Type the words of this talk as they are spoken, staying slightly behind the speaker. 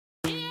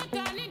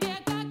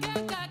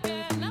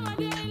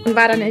und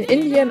war dann in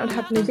Indien und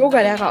habe eine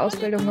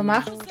Yogalehrerausbildung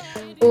gemacht.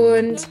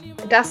 Und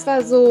das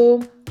war so,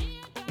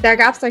 da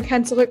gab es dann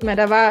kein Zurück mehr.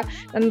 Da war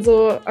dann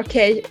so,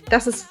 okay,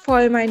 das ist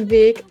voll mein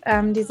Weg,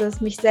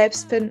 dieses mich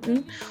selbst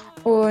finden.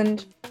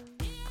 Und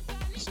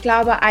ich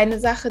glaube, eine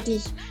Sache, die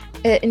ich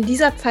in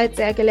dieser Zeit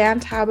sehr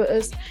gelernt habe,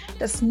 ist,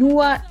 dass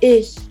nur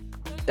ich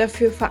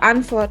dafür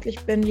verantwortlich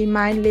bin, wie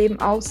mein Leben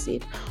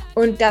aussieht.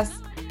 Und dass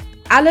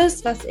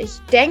alles, was ich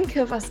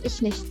denke, was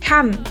ich nicht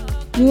kann,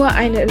 nur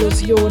eine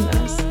Illusion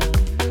ist.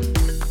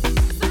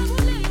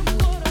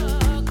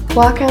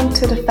 Welcome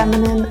to the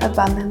Feminine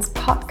Abundance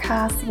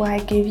Podcast, where I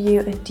give you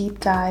a deep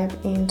dive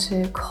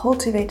into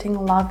cultivating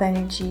love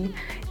energy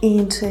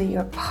into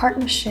your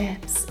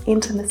partnerships,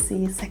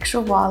 intimacy,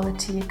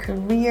 sexuality,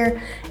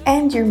 career,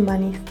 and your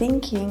money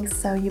thinking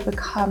so you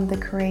become the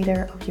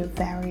creator of your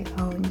very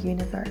own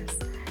universe.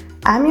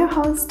 I'm your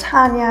host,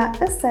 Tanya,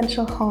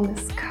 Essential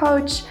Wholeness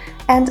Coach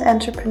and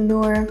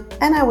Entrepreneur,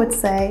 and I would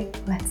say,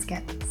 let's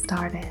get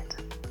started.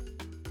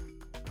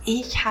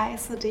 Ich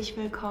heiße dich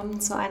willkommen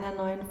zu einer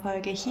neuen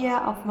Folge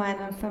hier auf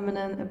meinem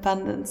Feminine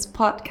Abundance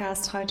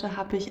Podcast. Heute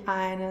habe ich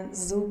einen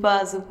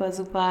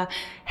super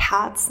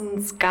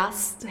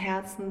Herzensgast,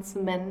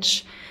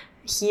 Herzensmensch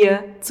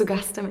hier zu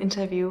Gast im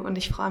Interview und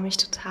ich freue mich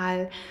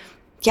total,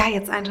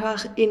 jetzt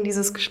einfach in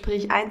dieses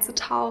Gespräch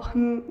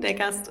einzutauchen. Der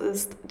Gast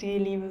ist die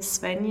liebe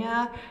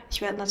Svenja. Ich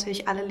werde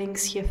natürlich alle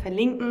Links hier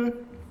verlinken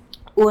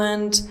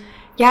und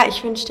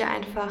ich wünsche dir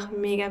einfach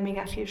mega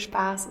viel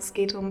Spaß. Es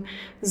geht um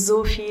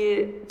so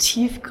viel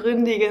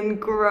tiefgründigen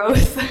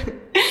Growth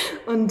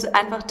und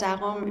einfach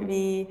darum,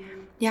 wie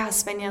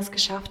Svenja es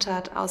geschafft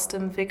hat, aus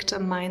dem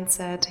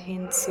Victim-Mindset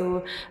hin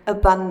zu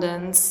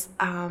Abundance.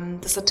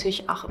 Das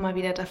natürlich auch immer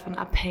wieder davon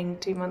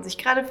abhängt, wie man sich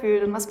gerade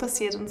fühlt und was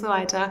passiert und so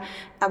weiter.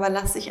 Aber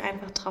lass dich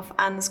einfach drauf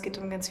an. Es geht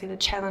um ganz viele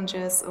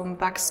Challenges, um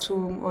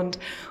Wachstum und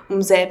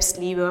um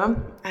Selbstliebe.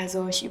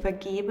 Also ich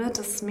übergebe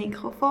das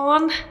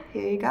Mikrofon.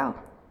 Here you go.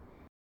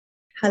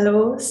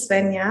 Hallo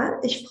Svenja,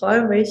 ich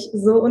freue mich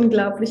so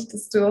unglaublich,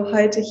 dass du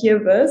heute hier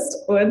bist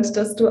und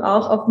dass du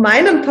auch auf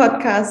meinem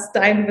Podcast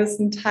dein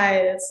Wissen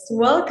teilst.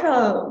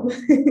 Welcome!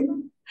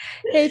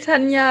 Hey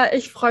Tanja,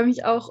 ich freue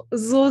mich auch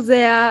so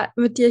sehr,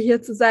 mit dir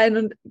hier zu sein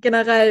und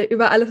generell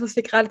über alles, was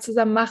wir gerade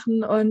zusammen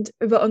machen und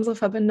über unsere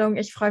Verbindung.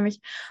 Ich freue mich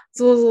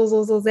so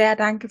sehr.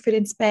 Danke für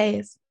den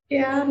Space.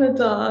 Gerne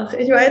doch.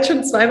 Ich war jetzt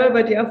schon zweimal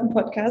bei dir auf dem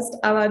Podcast,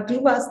 aber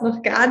du warst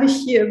noch gar nicht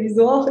hier,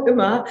 wieso auch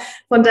immer.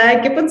 Von daher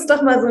gib uns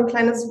doch mal so ein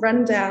kleines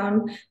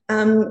Rundown.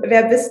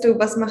 Wer bist du?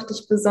 Was macht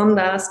dich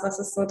besonders? Was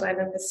ist so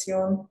deine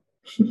Mission?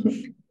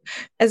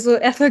 Also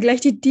erstmal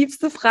gleich die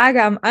tiefste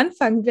Frage am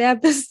Anfang. Wer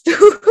bist du?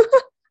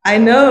 I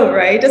know,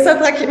 right? Deshalb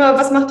frage ich immer,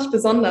 was macht dich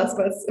besonders?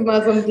 Weil es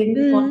immer so ein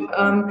Ding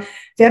von,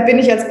 wer bin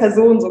ich als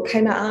Person? So,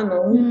 keine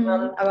Ahnung.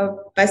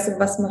 Aber weißt du,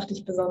 was macht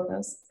dich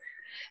besonders?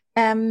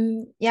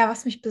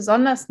 Was mich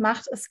besonders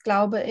macht, ist,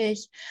 glaube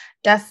ich,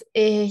 dass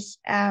ich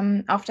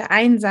auf der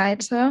einen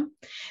Seite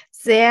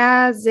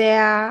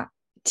sehr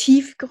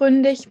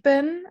tiefgründig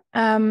bin,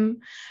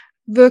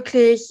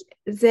 wirklich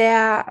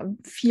sehr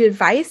viel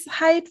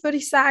Weisheit, würde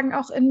ich sagen,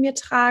 auch in mir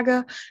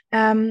trage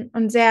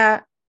und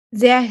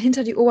sehr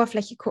hinter die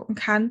Oberfläche gucken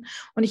kann.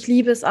 Und ich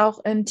liebe es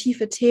auch, in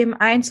tiefe Themen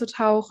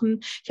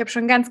einzutauchen. Ich habe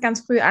schon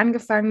ganz früh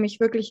angefangen,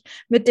 mich wirklich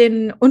mit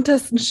den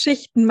untersten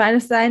Schichten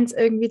meines Seins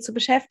irgendwie zu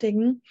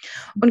beschäftigen.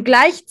 Und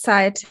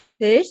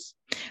gleichzeitig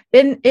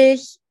bin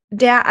ich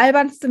der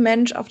albernste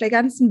Mensch auf der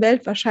ganzen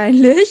Welt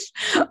wahrscheinlich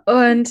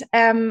und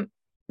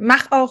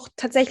mache auch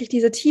tatsächlich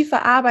diese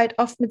tiefe Arbeit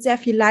oft mit sehr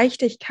viel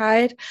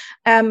Leichtigkeit,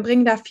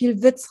 bringe da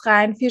viel Witz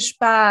rein, viel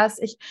Spaß.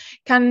 Ich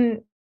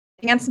kann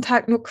den ganzen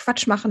Tag nur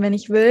Quatsch machen, wenn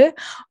ich will.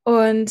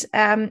 Und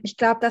ich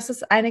glaube, das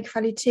ist eine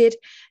Qualität,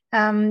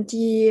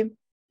 die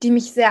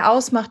mich sehr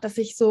ausmacht, dass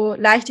ich so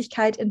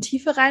Leichtigkeit in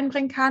Tiefe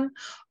reinbringen kann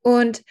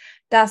und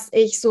dass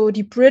ich so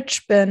die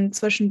Bridge bin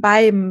zwischen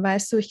beiden.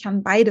 Weißt du, ich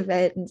kann beide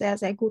Welten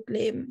sehr gut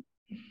leben.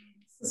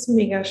 Das ist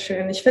mega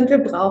schön. Ich finde,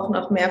 wir brauchen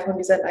auch mehr von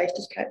dieser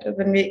Leichtigkeit.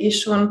 Wenn wir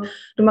schon,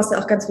 du machst ja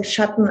auch ganz viel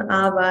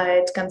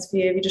Schattenarbeit, ganz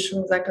viel, wie du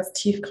schon gesagt hast,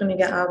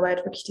 tiefgründige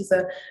Arbeit, wirklich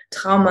diese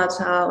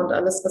Traumata und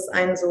alles, was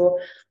einen so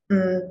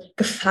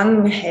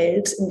gefangen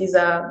hält in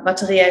dieser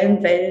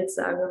materiellen Welt,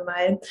 sagen wir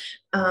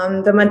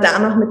mal. Wenn man da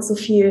noch mit so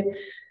viel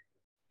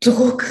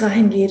Druck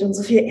reingeht und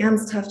so viel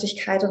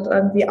Ernsthaftigkeit und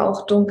irgendwie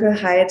auch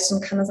Dunkelheit,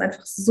 dann kann das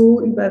einfach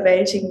so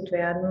überwältigend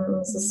werden. Und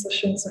es ist so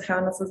schön zu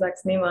hören, dass du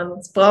sagst, nee Mann,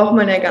 das braucht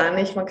man ja gar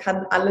nicht. Man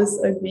kann alles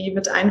irgendwie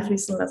mit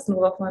einfließen lassen,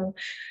 worauf man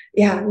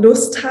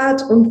Lust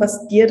hat und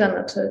was dir dann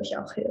natürlich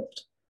auch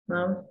hilft.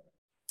 Ne?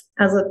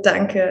 Also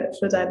danke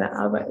für deine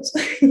Arbeit.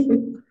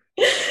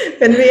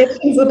 Wenn wir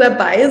jetzt schon so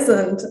dabei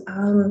sind,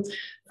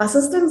 was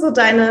ist denn so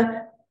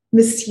deine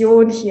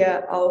Mission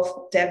hier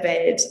auf der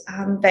Welt?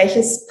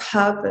 Welches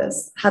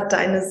Purpose hat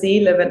deine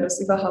Seele, wenn du es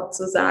überhaupt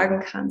so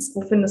sagen kannst?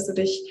 Wo findest du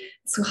dich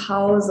zu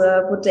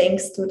Hause? Wo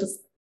denkst du,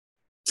 das,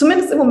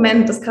 zumindest im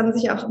Moment, das kann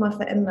sich auch immer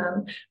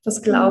verändern.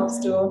 Was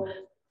glaubst du,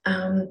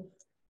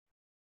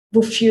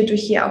 wofür du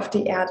hier auf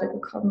die Erde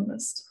gekommen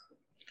bist?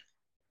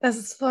 Das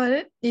ist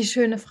voll die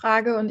schöne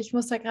Frage und ich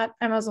muss da gerade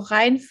einmal so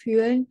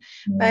reinfühlen,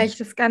 weil ich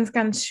das ganz,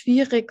 ganz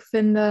schwierig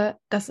finde,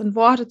 das in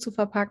Worte zu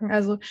verpacken.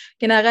 Also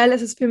generell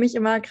ist es für mich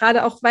immer,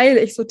 gerade auch weil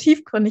ich so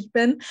tiefgründig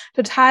bin,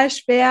 total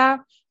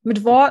schwer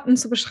mit Worten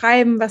zu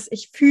beschreiben, was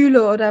ich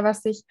fühle oder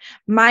was ich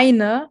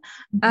meine.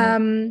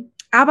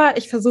 Aber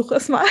ich versuche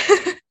es mal.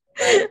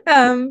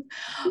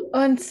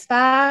 Und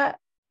zwar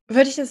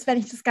würde ich das, wenn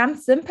ich das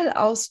ganz simpel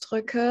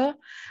ausdrücke,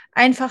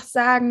 einfach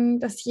sagen,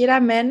 dass jeder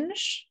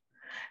Mensch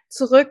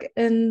zurück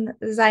in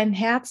sein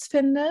Herz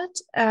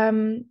findet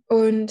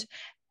und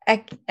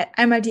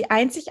einmal die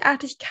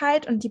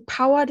Einzigartigkeit und die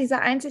Power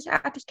dieser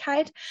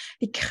Einzigartigkeit,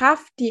 die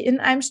Kraft, die in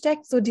einem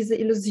steckt, so diese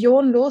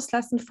Illusion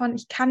loslassen von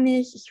ich kann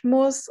nicht, ich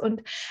muss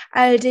und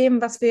all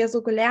dem, was wir ja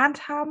so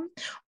gelernt haben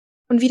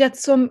und wieder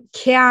zum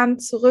Kern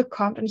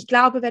zurückkommt. Und ich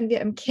glaube, wenn wir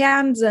im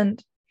Kern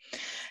sind,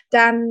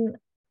 dann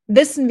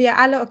wissen wir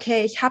alle,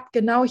 okay, ich habe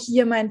genau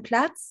hier meinen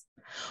Platz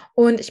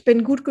und ich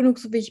bin gut genug,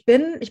 so wie ich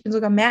bin. Ich bin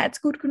sogar mehr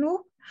als gut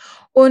genug.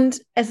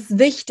 Und es ist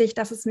wichtig,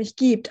 dass es mich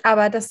gibt.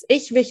 Aber dass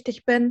ich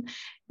wichtig bin,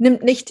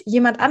 nimmt nicht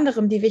jemand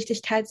anderem die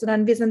Wichtigkeit,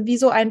 sondern wir sind wie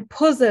so ein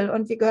Puzzle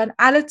und wir gehören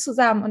alle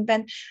zusammen. Und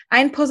wenn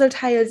ein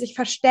Puzzleteil sich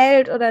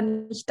verstellt oder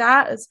nicht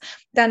da ist,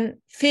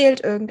 dann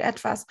fehlt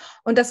irgendetwas.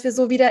 Und dass wir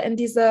so wieder in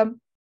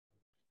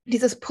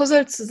dieses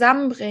Puzzle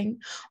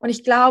zusammenbringen. Und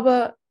ich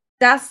glaube,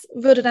 das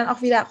würde dann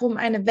auch wiederum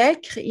eine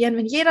Welt kreieren,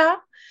 wenn jeder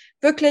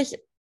wirklich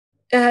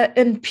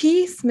in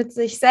Peace mit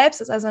sich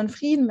selbst ist, also in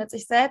Frieden mit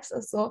sich selbst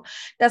ist, so,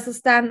 dass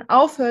es dann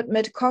aufhört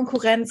mit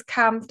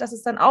Konkurrenzkampf, dass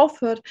es dann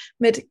aufhört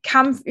mit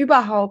Kampf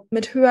überhaupt,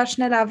 mit höher,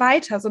 schneller,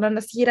 weiter, sondern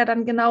dass jeder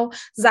dann genau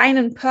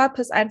seinen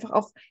Purpose einfach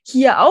auch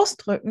hier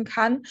ausdrücken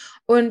kann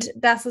und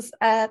dass es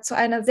zu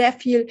einer sehr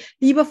viel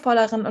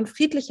liebevolleren und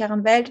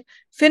friedlicheren Welt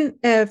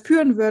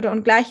führen würde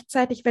und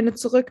gleichzeitig, wenn du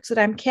zurück zu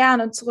deinem Kern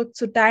und zurück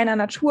zu deiner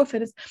Natur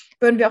findest,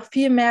 würden wir auch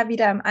viel mehr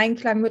wieder im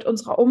Einklang mit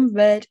unserer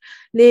Umwelt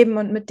leben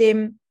und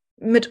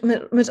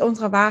mit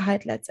unserer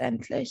Wahrheit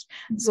letztendlich.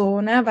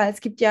 So, ne? Weil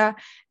es gibt ja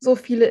so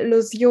viele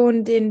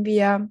Illusionen, denen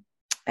wir,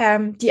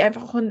 die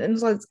einfach auch in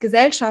unserer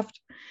Gesellschaft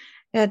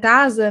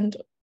da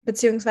sind,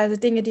 beziehungsweise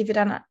Dinge, die wir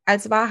dann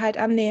als Wahrheit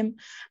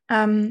annehmen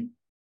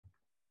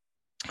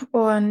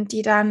und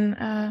die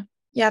dann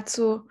ja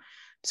zu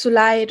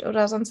Leid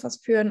oder sonst was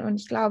führen. Und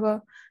ich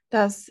glaube,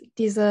 dass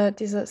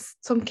dieses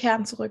zum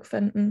Kern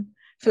zurückfinden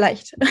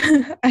vielleicht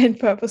ein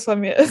Purpose von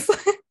mir ist.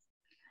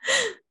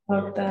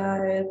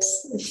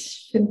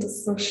 Ich finde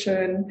es so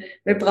schön.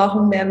 Wir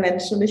brauchen mehr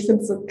Menschen und ich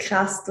finde es so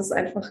krass, dass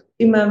einfach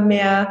immer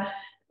mehr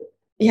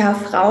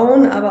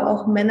Frauen, aber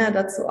auch Männer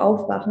dazu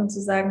aufwachen, zu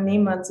sagen, nee,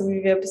 Mann, so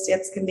wie wir bis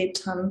jetzt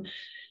gelebt haben,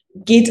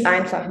 geht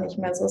einfach nicht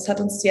mehr so. Es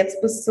hat uns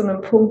jetzt bis zu einem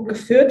Punkt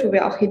geführt, wo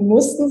wir auch hin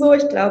mussten so.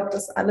 Ich glaube,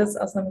 dass alles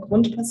aus einem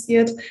Grund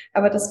passiert,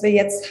 aber dass wir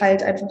jetzt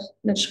halt einfach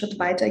einen Schritt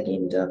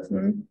weitergehen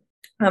dürfen.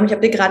 Ich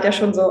habe dir gerade ja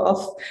schon so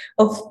auf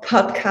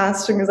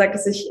Podcast schon gesagt,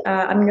 dass ich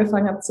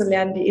angefangen habe zu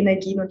lernen, die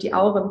Energien und die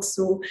Auren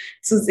zu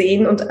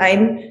sehen. Und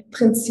ein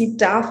Prinzip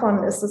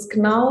davon ist es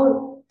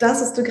genau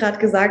das, was du gerade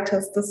gesagt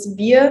hast, dass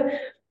wir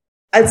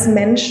als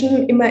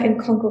Menschen immer in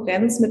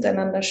Konkurrenz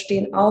miteinander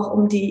stehen, auch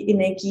um die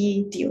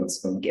Energie, die uns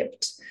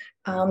umgibt.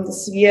 Man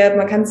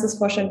kann sich das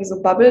vorstellen wie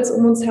so Bubbles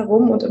um uns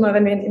herum und immer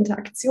wenn wir in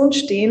Interaktion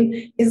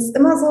stehen, ist es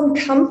immer so ein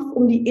Kampf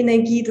um die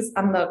Energie des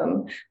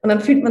anderen. Und dann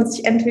fühlt man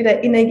sich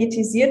entweder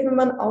energetisiert, wenn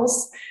man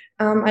aus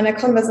einer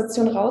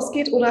Konversation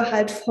rausgeht oder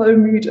halt voll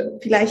müde.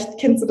 Vielleicht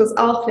kennst du das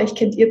auch, vielleicht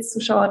kennt ihr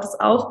Zuschauer das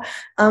auch.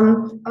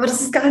 Aber dass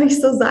es gar nicht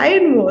so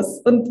sein muss.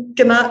 Und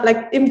genau,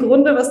 im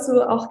Grunde, was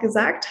du auch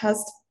gesagt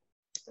hast,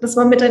 dass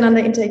man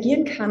miteinander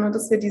interagieren kann und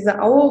dass wir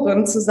diese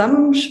Auren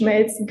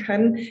zusammenschmelzen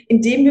können,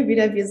 indem wir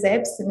wieder wir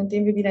selbst sind,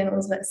 indem wir wieder in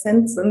unserer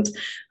Essenz sind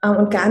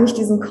und gar nicht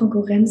diesen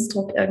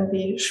Konkurrenzdruck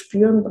irgendwie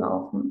spüren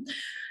brauchen.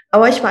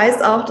 Aber ich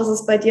weiß auch, dass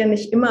es bei dir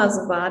nicht immer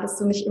so war, dass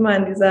du nicht immer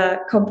in dieser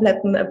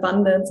kompletten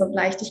Abundance und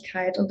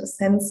Leichtigkeit und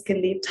Essenz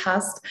gelebt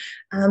hast.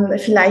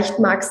 Vielleicht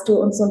magst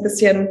du uns so ein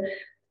bisschen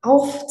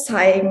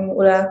aufzeigen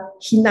oder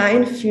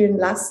hineinfühlen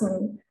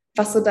lassen,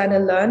 was so deine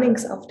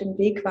Learnings auf dem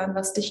Weg waren,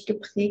 was dich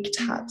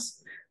geprägt hat.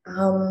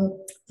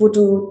 Wo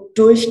du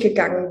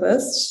durchgegangen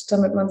bist,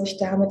 damit man sich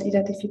damit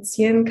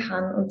identifizieren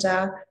kann und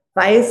da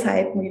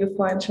Weisheiten, wie du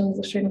vorhin schon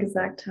so schön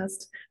gesagt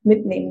hast,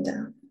 mitnehmen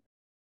darf.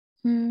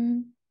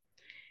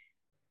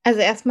 Also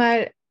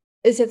erstmal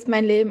ist jetzt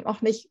mein Leben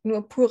auch nicht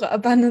nur pure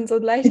Abundance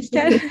und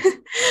Leichtigkeit.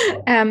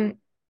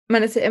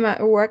 Man ist ja immer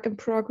a work in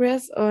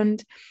progress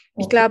und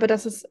ich glaube,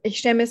 ich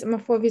stelle mir es immer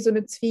vor wie so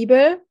eine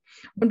Zwiebel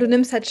und du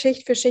nimmst halt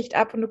Schicht für Schicht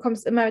ab und du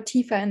kommst immer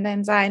tiefer in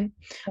dein Sein.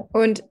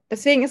 Und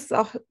deswegen ist es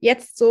auch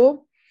jetzt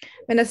so,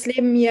 wenn das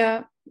Leben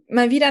mir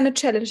mal wieder eine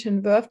Challenge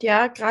hinwirft,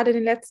 ja, gerade in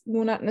den letzten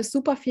Monaten ist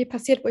super viel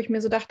passiert, wo ich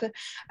mir so dachte,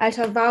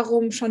 Alter,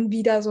 warum schon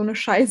wieder so eine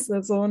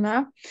Scheiße, so,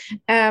 ne?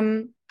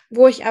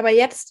 Wo ich aber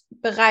jetzt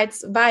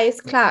bereits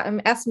weiß, klar, im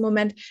ersten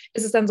Moment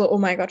ist es dann so, oh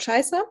mein Gott,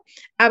 scheiße.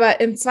 Aber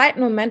im zweiten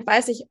Moment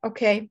weiß ich,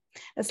 okay,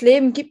 das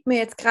Leben gibt mir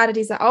jetzt gerade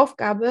diese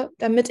Aufgabe,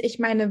 damit ich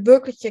meine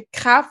wirkliche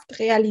Kraft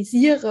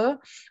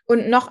realisiere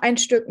und noch ein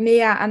Stück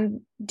näher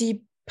an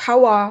die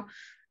Power,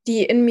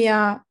 die in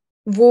mir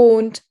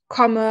gewohnt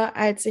komme,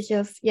 als ich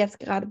es jetzt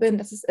gerade bin.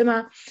 Das ist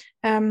immer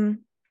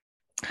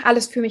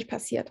alles für mich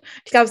passiert.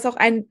 Ich glaube, es ist auch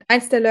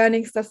eins der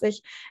Learnings, dass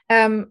ich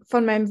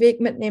von meinem Weg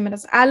mitnehme,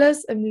 dass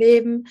alles im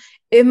Leben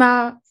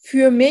immer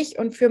für mich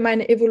und für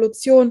meine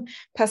Evolution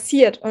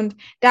passiert. Und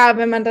da,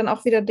 wenn man dann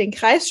auch wieder den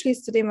Kreis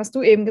schließt zu dem, was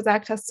du eben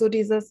gesagt hast, so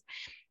dieses,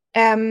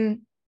 wir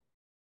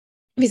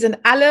sind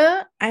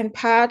alle ein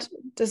Part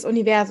des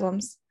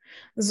Universums.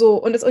 So,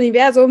 und das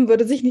Universum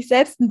würde sich nicht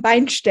selbst ein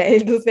Bein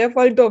stellen. Das wäre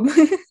voll dumm.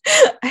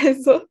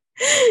 Also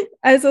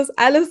ist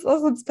alles,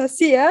 was uns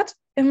passiert,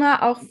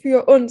 immer auch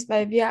für uns,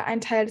 weil wir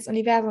ein Teil des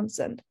Universums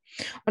sind.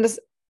 Und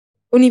das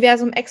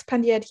Universum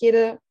expandiert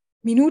jede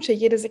Minute,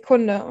 jede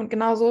Sekunde. Und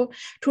genauso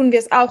tun wir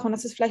es auch. Und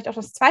das ist vielleicht auch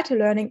das zweite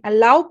Learning.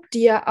 Erlaub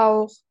dir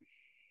auch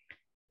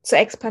zu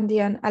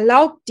expandieren.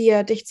 Erlaub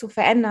dir, dich zu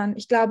verändern.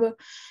 Ich glaube,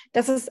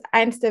 das ist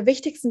eins der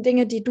wichtigsten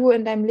Dinge, die du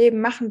in deinem Leben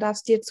machen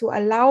darfst, dir zu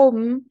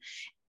erlauben,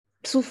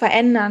 zu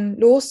verändern,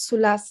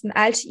 loszulassen,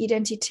 alte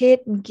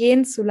Identitäten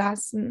gehen zu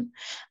lassen.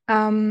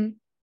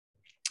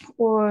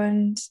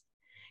 Und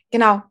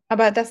genau,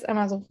 aber das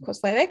einmal so kurz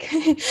vorweg.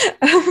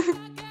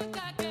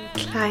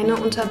 Kleine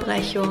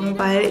Unterbrechung,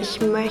 weil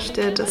ich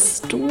möchte,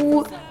 dass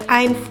du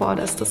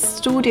einforderst, dass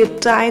du dir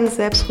dein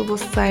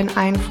Selbstbewusstsein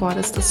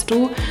einforderst, dass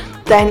du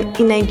dein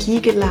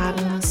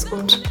energiegeladenes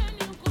und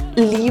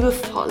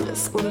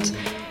liebevolles und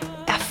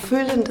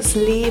erfüllendes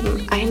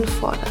Leben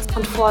einforderst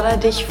und fordere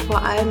dich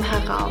vor allem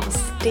heraus,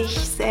 dich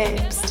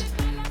selbst,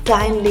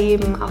 dein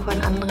Leben auf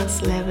ein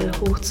anderes Level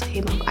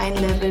hochzuheben, auf ein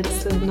Level,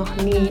 das du noch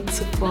nie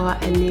zuvor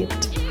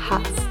erlebt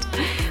hast.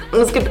 Und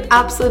es gibt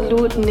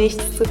absolut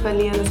nichts zu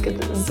verlieren, es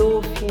gibt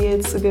so viel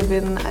zu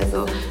gewinnen.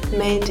 Also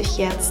melde dich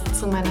jetzt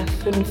zu meiner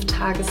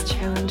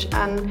 5-Tages-Challenge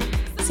an.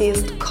 Sie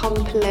ist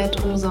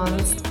komplett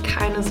umsonst,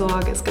 keine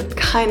Sorge, es gibt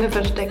keine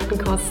versteckten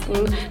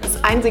Kosten.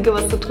 Das Einzige,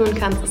 was du tun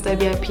kannst, ist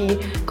der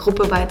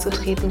VIP-Gruppe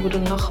beizutreten, wo du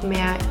noch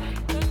mehr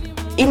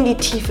in die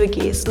Tiefe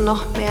gehst,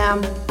 noch mehr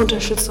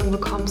Unterstützung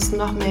bekommst,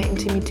 noch mehr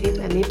Intimität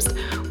erlebst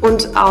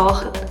und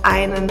auch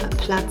einen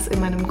Platz in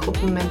meinem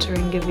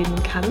Gruppenmentoring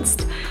gewinnen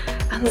kannst.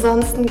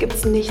 Ansonsten gibt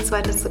es nichts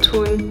weiter zu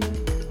tun.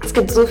 Es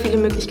gibt so viele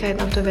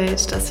Möglichkeiten auf der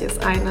Welt, das hier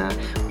ist eine.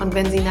 Und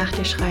wenn sie nach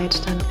dir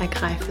schreit, dann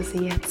ergreife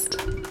sie jetzt.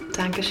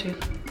 Dankeschön.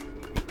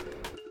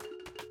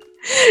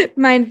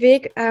 Mein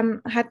Weg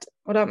hat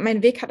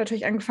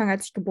natürlich angefangen,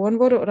 als ich geboren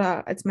wurde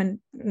oder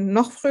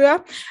noch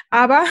früher.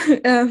 Aber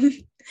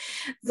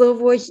so,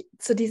 wo ich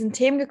zu diesen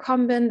Themen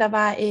gekommen bin, da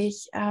war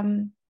ich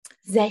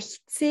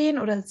 16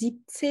 oder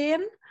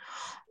 17.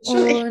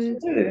 Schon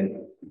echt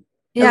schön.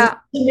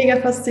 Ja. Also mega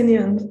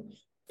faszinierend.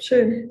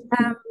 Schön.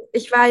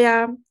 Ich war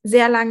ja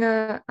sehr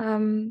lange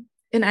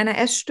in einer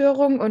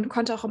Essstörung und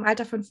konnte auch im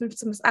Alter von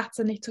 15 bis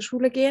 18 nicht zur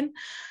Schule gehen.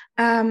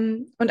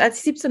 Und als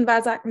ich 17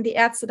 war, sagten die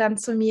Ärzte dann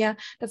zu mir,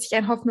 dass ich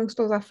ein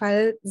hoffnungsloser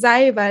Fall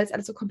sei, weil es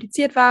alles so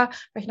kompliziert war,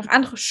 weil ich noch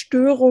andere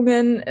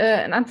Störungen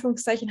in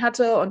Anführungszeichen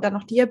hatte und dann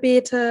noch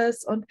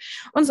Diabetes und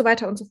so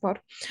weiter und so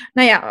fort.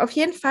 Naja, auf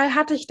jeden Fall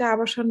hatte ich da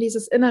aber schon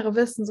dieses innere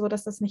Wissen, so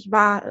dass das nicht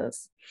wahr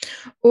ist.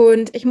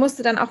 Und ich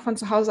musste dann auch von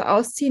zu Hause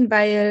ausziehen,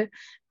 weil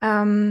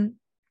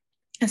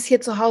es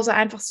hier zu Hause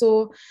einfach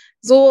so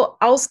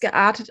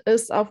ausgeartet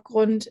ist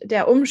aufgrund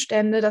der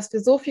Umstände, dass wir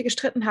so viel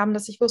gestritten haben,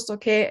 dass ich wusste,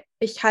 okay,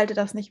 ich halte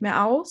das nicht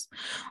mehr aus.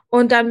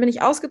 Und dann bin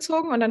ich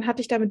ausgezogen und dann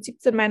hatte ich da mit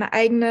 17 meine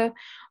eigene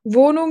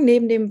Wohnung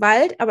neben dem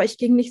Wald, aber ich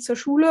ging nicht zur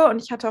Schule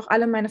und ich hatte auch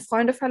alle meine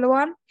Freunde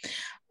verloren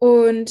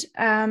und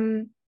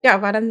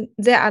war dann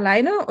sehr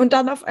alleine und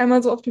dann auf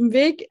einmal so auf dem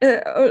Weg,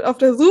 auf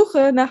der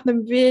Suche nach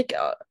einem Weg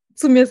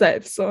zu mir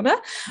selbst, so, ne?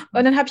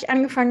 Und dann habe ich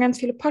angefangen, ganz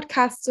viele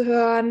Podcasts zu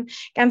hören,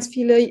 ganz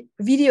viele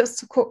Videos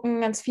zu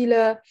gucken, ganz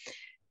viele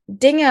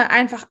Dinge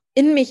einfach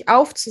in mich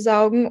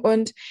aufzusaugen.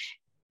 Und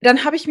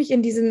dann habe ich mich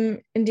in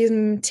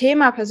diesem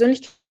Thema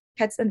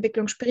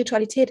Persönlichkeitsentwicklung,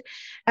 Spiritualität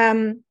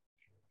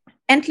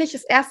endlich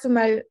das erste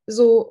Mal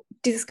so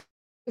dieses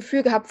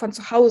Gefühl gehabt von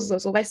zu Hause,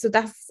 so, weißt du,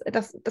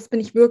 das bin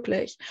ich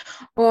wirklich.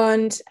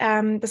 Und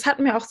das hat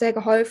mir auch sehr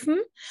geholfen.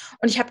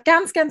 Und ich habe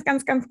ganz, ganz,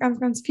 ganz, ganz, ganz,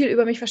 ganz viel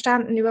über mich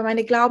verstanden, über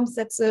meine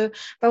Glaubenssätze,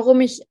 warum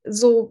ich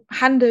so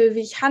handle,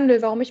 wie ich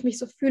handle, warum ich mich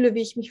so fühle,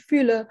 wie ich mich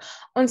fühle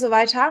und so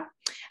weiter.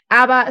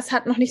 Aber es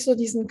hat noch nicht so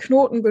diesen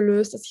Knoten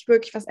gelöst, dass ich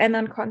wirklich was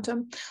ändern konnte.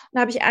 Und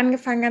da habe ich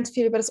angefangen, ganz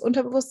viel über das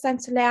Unterbewusstsein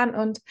zu lernen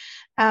und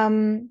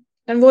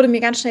dann wurde mir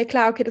ganz schnell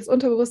klar, okay, das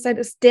Unterbewusstsein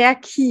ist der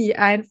Key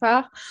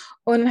einfach.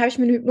 Und dann habe ich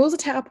mir eine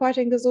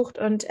Hypnosetherapeutin gesucht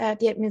und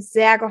die hat mir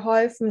sehr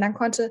geholfen. Dann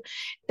konnte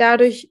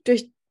dadurch,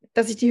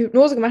 dass ich die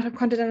Hypnose gemacht habe,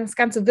 konnte dann das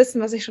ganze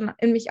Wissen, was ich schon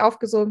in mich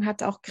aufgesogen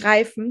hatte, auch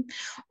greifen.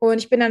 Und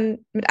ich bin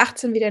dann mit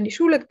 18 wieder in die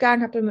Schule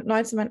gegangen, habe dann mit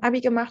 19 mein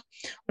Abi gemacht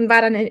und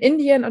war dann in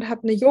Indien und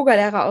habe eine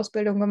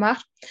Yogalehrerausbildung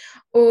gemacht.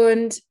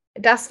 Und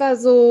das war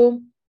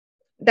so,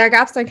 da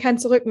gab es dann kein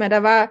Zurück mehr.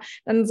 Da war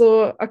dann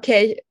so,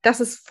 okay, das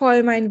ist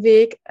voll mein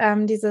Weg,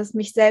 dieses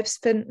mich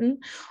selbst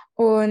finden.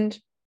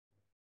 Und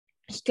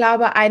ich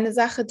glaube, eine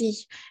Sache, die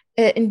ich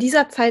in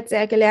dieser Zeit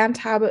sehr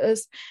gelernt habe,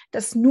 ist,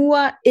 dass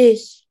nur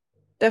ich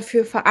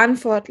dafür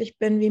verantwortlich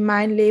bin, wie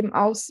mein Leben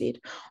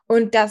aussieht.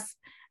 Und dass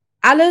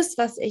alles,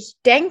 was ich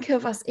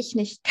denke, was ich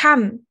nicht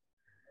kann,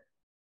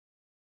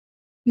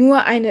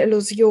 nur eine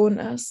Illusion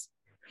ist.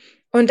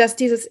 Und dass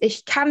dieses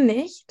Ich kann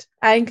nicht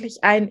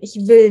eigentlich ein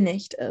Ich will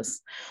nicht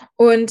ist.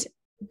 Und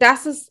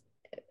das ist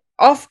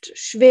oft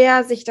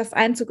schwer, sich das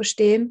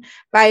einzugestehen,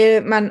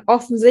 weil man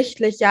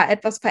offensichtlich ja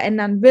etwas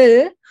verändern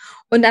will.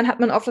 Und dann hat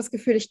man oft das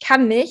Gefühl, ich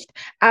kann nicht.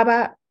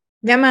 Aber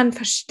wenn man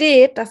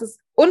versteht, dass es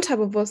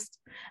unterbewusst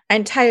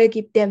einen Teil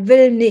gibt, der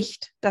will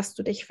nicht, dass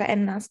du dich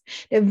veränderst.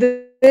 Der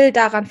will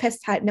daran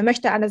festhalten. Der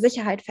möchte an der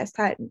Sicherheit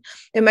festhalten.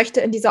 Der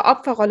möchte in dieser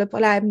Opferrolle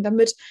bleiben,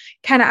 damit,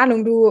 keine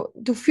Ahnung,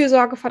 du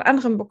Fürsorge von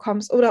anderen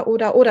bekommst oder,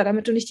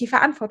 damit du nicht die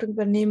Verantwortung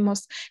übernehmen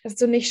musst, dass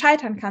du nicht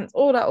scheitern kannst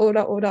oder.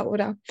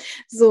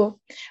 So.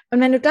 Und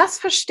wenn du das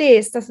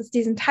verstehst, dass es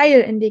diesen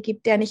Teil in dir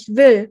gibt, der nicht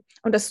will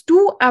und dass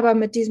du aber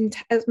mit diesem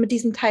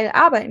Teil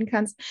arbeiten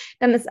kannst,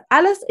 dann ist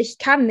alles, ich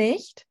kann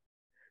nicht,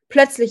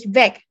 plötzlich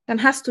weg.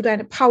 Dann hast du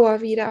deine Power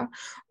wieder.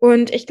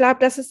 Und ich glaube,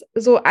 das ist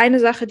so eine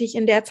Sache, die ich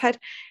in der Zeit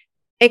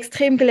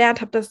extrem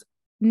gelernt habe, dass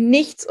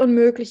nichts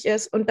unmöglich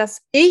ist und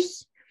dass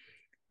ich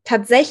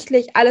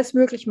tatsächlich alles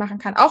möglich machen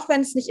kann, auch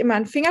wenn es nicht immer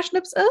ein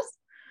Fingerschnips ist,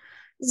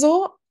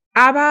 so,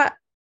 aber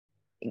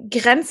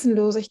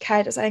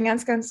Grenzenlosigkeit ist ein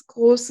ganz, ganz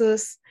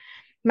großes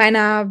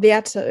meiner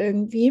Werte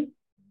irgendwie.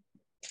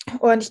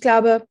 Und ich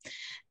glaube,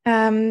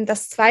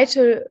 das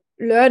zweite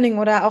Learning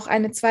oder auch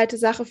eine zweite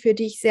Sache, für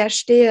die ich sehr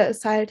stehe,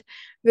 ist halt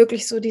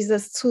wirklich so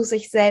dieses zu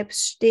sich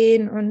selbst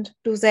stehen und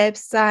du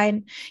selbst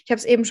sein. Ich habe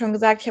es eben schon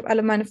gesagt, ich habe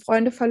alle meine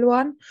Freunde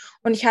verloren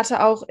und ich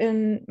hatte auch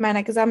in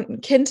meiner gesamten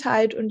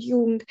Kindheit und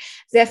Jugend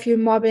sehr viel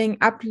Mobbing,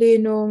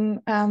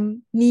 Ablehnung,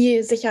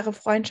 nie sichere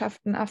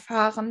Freundschaften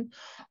erfahren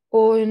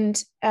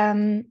und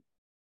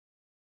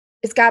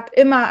es gab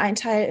immer einen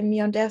Teil in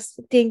mir und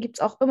den gibt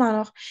es auch immer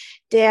noch,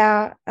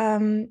 der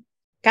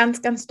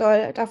ganz, ganz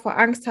doll davor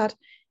Angst hat,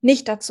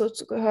 nicht dazu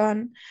zu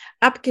gehören,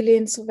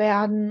 abgelehnt zu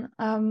werden,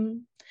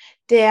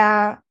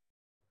 der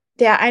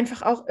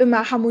einfach auch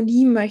immer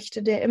Harmonie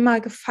möchte, der immer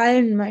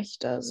gefallen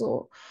möchte,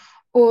 so.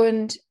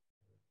 Und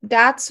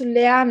da zu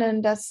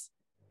lernen, dass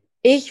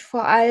ich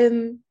vor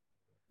allem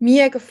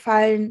mir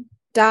gefallen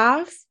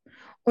darf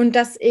und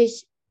dass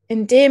ich,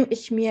 indem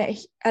ich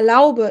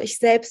erlaube, ich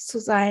selbst zu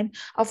sein,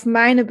 auf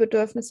meine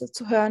Bedürfnisse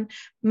zu hören,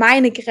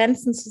 meine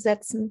Grenzen zu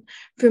setzen,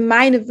 für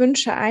meine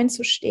Wünsche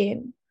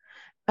einzustehen,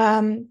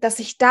 dass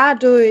ich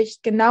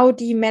dadurch genau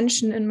die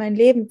Menschen in mein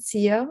Leben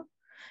ziehe,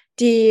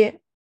 die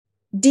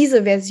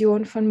diese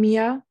Version von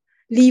mir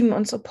lieben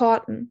und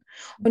supporten.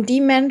 Und die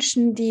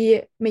Menschen,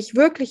 die mich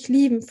wirklich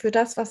lieben für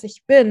das, was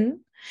ich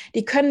bin,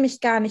 die können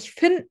mich gar nicht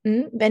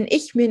finden, wenn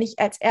ich mir nicht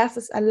als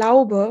erstes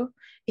erlaube,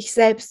 ich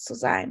selbst zu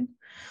sein.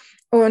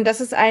 Und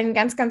das ist ein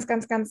ganz, ganz,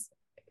 ganz, ganz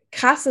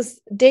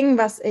krasses Ding,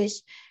 was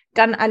ich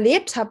dann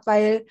erlebt habe,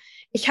 weil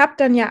ich habe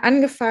dann ja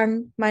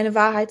angefangen, meine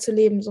Wahrheit zu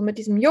leben, so mit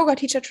diesem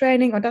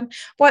Yoga-Teacher-Training und dann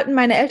wollten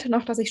meine Eltern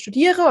noch, dass ich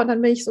studiere und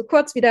dann bin ich so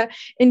kurz wieder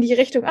in die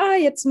Richtung,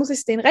 jetzt muss ich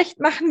es denen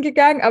recht machen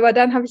gegangen, aber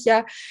dann habe ich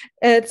ja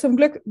zum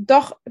Glück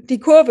doch die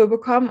Kurve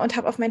bekommen und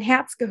habe auf mein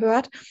Herz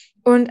gehört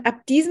und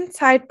ab diesem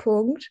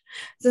Zeitpunkt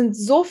sind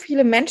so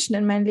viele Menschen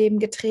in mein Leben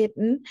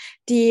getreten,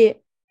 die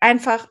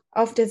einfach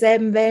auf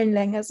derselben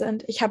Wellenlänge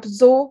sind. Ich habe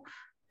so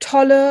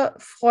tolle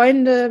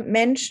Freunde,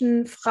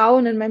 Menschen,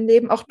 Frauen in meinem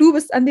Leben. Auch du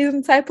bist an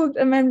diesem Zeitpunkt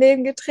in meinem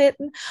Leben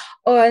getreten.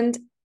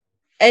 Und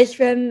ich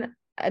bin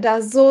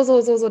da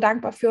so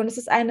dankbar für. Und es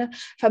ist eine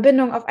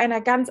Verbindung auf einer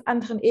ganz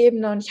anderen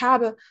Ebene. Und ich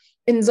habe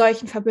in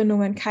solchen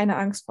Verbindungen keine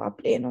Angst vor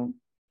Ablehnung.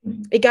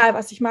 Egal,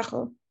 was ich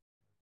mache.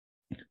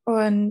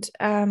 Und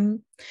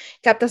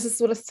ich glaube, das ist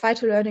so das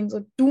zweite Learning.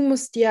 So, du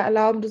musst dir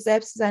erlauben, du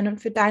selbst zu sein und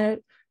für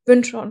deine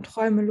Wünsche und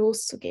Träume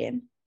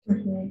loszugehen.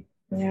 Mhm.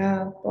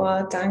 Ja,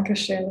 boah, danke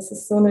schön. Das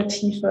ist so eine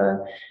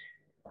tiefe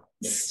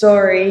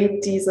Story,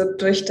 die so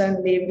durch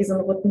dein Leben, wie so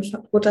ein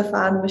roter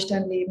Faden durch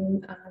dein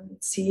Leben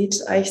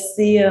zieht. Ich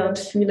sehe und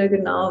fühle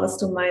genau, was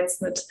du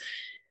meinst mit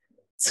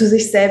zu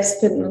sich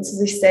selbst finden und zu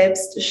sich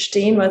selbst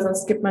stehen, weil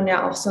sonst gibt man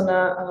ja auch so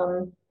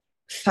eine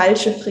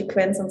falsche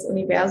Frequenz ins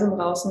Universum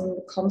raus und dann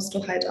bekommst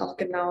du halt auch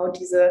genau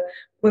diese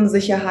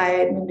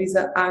Unsicherheiten und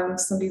diese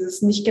Angst und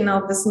dieses nicht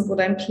genau wissen, wo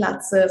dein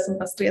Platz ist und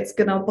was du jetzt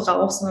genau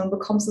brauchst. Und dann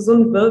bekommst du so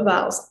einen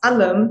Wirrwarr aus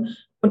allem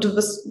und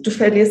du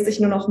verlierst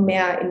dich nur noch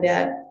mehr in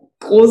der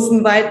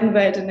großen, weiten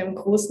Welt, in dem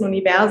großen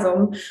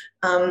Universum,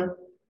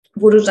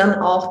 wo du dann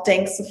auch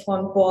denkst so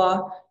von,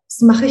 boah,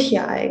 was mache ich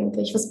hier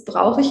eigentlich? Was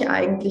brauche ich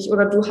eigentlich?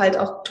 Oder du halt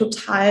auch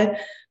total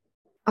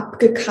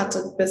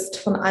abgekattet bist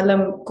von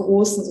allem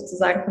Großen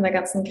sozusagen, von der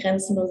ganzen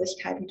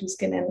Grenzenlosigkeit, wie du es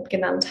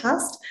genannt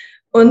hast.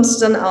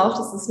 Und dann auch,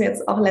 das ist mir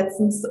jetzt auch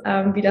letztens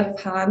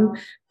widerfahren,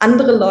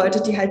 andere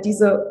Leute, die halt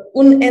diese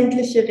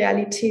unendliche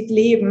Realität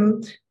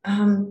leben,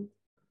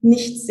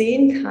 nicht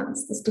sehen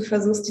kannst, dass du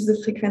versuchst,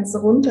 diese Frequenz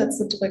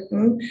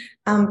runterzudrücken.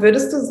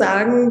 Würdest du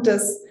sagen,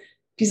 dass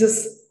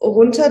dieses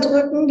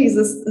Runterdrücken,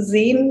 dieses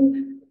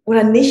Sehen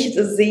oder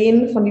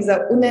Nicht-Sehen von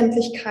dieser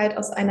Unendlichkeit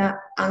aus einer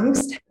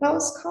Angst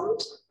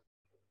herauskommt?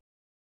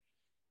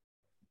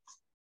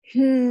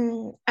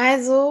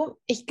 Also,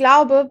 ich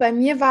glaube, bei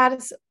mir war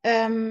das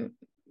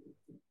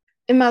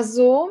immer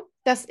so,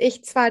 dass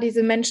ich zwar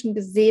diese Menschen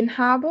gesehen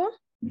habe,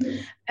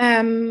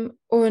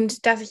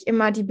 Und dass ich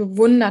immer die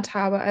bewundert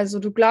habe. Also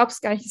du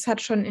glaubst gar nicht, das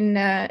hat schon in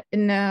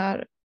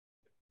der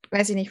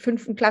weiß ich nicht,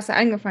 5. Klasse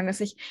angefangen,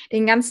 dass ich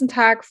den ganzen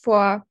Tag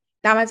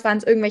damals waren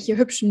es irgendwelche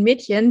hübschen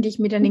Mädchen, die ich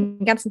mir dann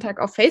den ganzen Tag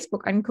auf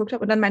Facebook angeguckt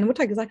habe und dann meine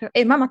Mutter gesagt hat,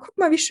 ey Mama, guck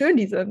mal, wie schön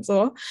die sind,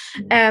 so.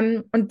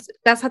 Und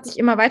das hat sich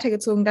immer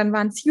weitergezogen. Dann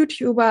waren es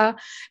YouTuber,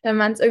 dann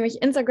waren es irgendwelche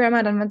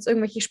Instagrammer, dann waren es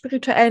irgendwelche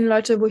spirituellen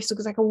Leute, wo ich so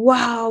gesagt habe,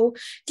 wow,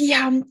 die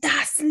haben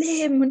das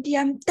Leben und die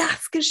haben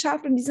das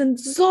geschafft und die sind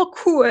so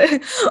cool.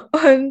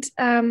 Und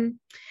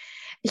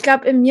ich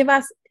glaube, in mir war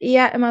es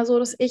eher immer so,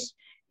 dass ich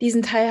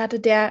diesen Teil hatte,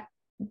 der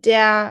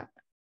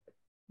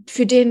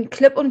für den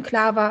klipp und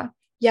klar war,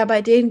 ja,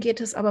 bei denen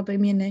geht es, aber bei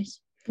mir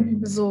nicht.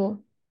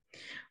 So.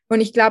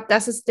 Und ich glaube,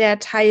 das ist der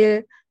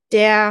Teil,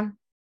 der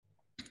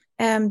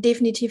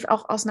definitiv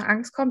auch aus einer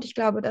Angst kommt. Ich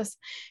glaube, dass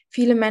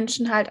viele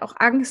Menschen halt auch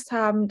Angst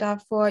haben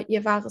davor,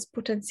 ihr wahres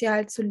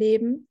Potenzial zu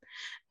leben.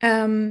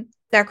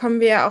 Da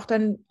kommen wir ja auch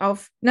dann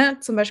auf, ne,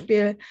 zum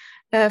Beispiel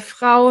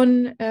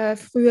Frauen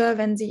früher,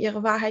 wenn sie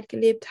ihre Wahrheit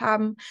gelebt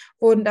haben,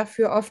 wurden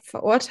dafür oft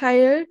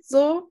verurteilt,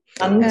 so.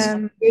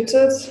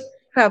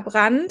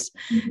 Verbrannt.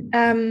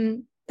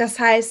 Das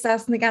heißt, da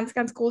ist eine ganz,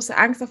 ganz große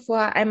Angst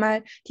davor,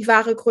 einmal die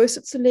wahre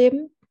Größe zu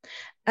leben.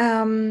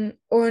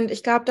 Und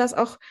ich glaube, dass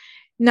auch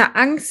eine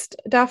Angst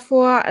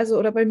davor, also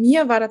oder bei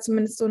mir war da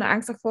zumindest so eine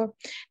Angst davor,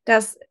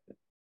 dass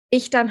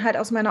ich dann halt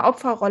aus meiner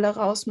Opferrolle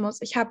raus muss.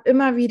 Ich habe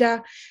immer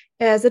wieder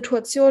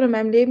Situationen in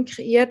meinem Leben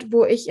kreiert,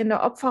 wo ich in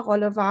der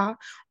Opferrolle war.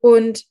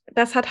 Und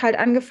das hat halt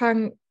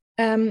angefangen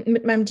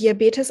mit meinem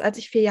Diabetes, als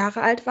ich 4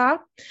 Jahre alt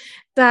war.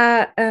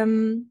 Da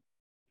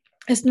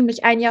ist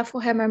nämlich 1 Jahr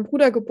vorher mein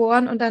Bruder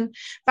geboren und dann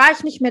war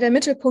ich nicht mehr der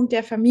Mittelpunkt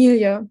der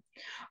Familie.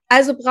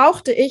 Also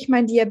brauchte ich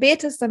mein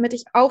Diabetes, damit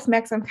ich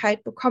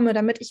Aufmerksamkeit bekomme,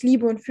 damit ich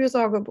Liebe und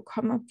Fürsorge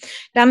bekomme.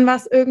 Dann war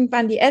es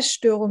irgendwann die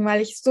Essstörung,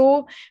 weil ich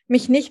so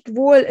mich nicht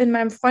wohl in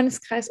meinem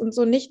Freundeskreis und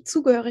so nicht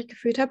zugehörig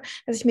gefühlt habe,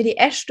 dass ich mir die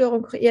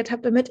Essstörung kreiert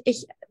habe, damit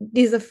ich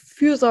diese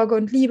Fürsorge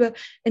und Liebe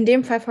in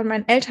dem Fall von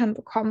meinen Eltern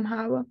bekommen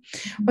habe.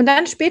 Und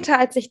dann später,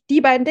 als ich die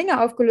beiden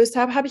Dinge aufgelöst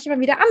habe, habe ich immer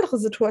wieder andere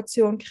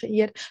Situationen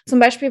kreiert. Zum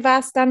Beispiel war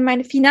es dann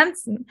meine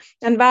Finanzen.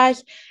 Dann war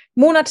ich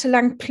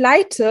monatelang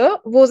pleite,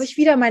 wo sich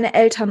wieder meine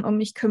Eltern um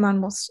mich kümmern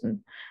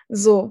mussten.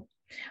 So.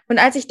 Und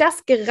als ich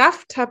das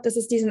gerafft habe, dass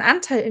es diesen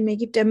Anteil in mir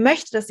gibt, der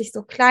möchte, dass ich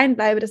so klein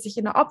bleibe, dass ich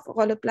in der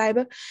Opferrolle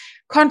bleibe,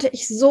 konnte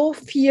ich so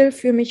viel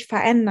für mich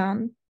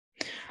verändern.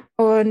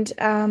 Und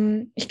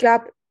ich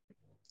glaube,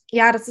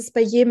 ja, das ist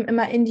bei jedem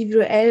immer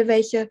individuell,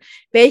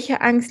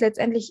 welche Angst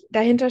letztendlich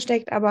dahinter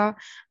steckt. Aber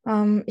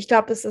ich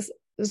glaube, dass es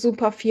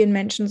super vielen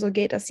Menschen so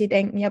geht, dass sie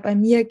denken, ja, bei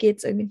mir geht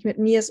es irgendwie nicht, mit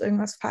mir ist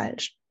irgendwas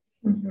falsch.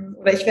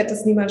 Oder ich werde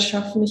das niemals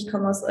schaffen, ich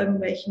komme aus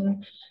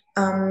irgendwelchen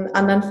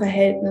anderen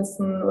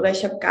Verhältnissen oder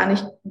ich habe gar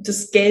nicht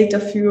das Geld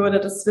dafür oder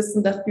das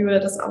Wissen dafür oder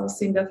das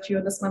Aussehen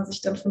dafür, dass man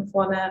sich dann von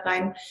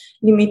vornherein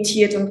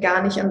limitiert und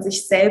gar nicht an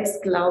sich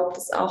selbst glaubt,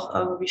 das auch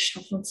irgendwie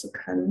schaffen zu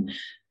können.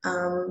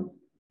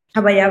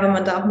 Aber ja, wenn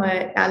man da auch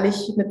mal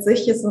ehrlich mit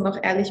sich ist und auch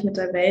ehrlich mit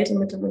der Welt und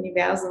mit dem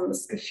Universum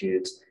ist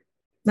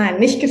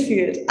nicht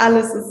gefühlt,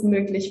 alles ist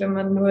möglich, wenn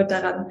man nur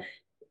daran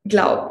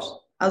glaubt.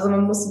 Also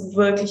man muss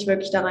wirklich,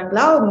 wirklich daran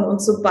glauben.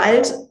 Und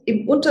sobald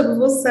im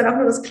Unterbewusstsein auch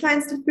nur das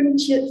kleinste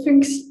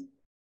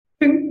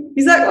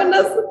wie sagt man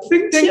das?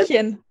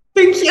 Fünkchen.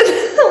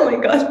 Oh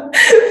mein Gott.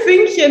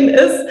 Fünkchen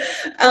ist,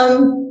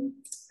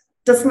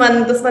 dass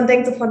man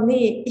denkt so von,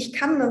 nee, ich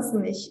kann das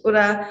nicht.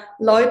 Oder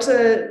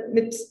Leute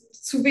mit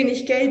zu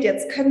wenig Geld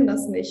jetzt können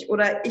das nicht.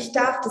 Oder ich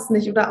darf das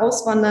nicht. Oder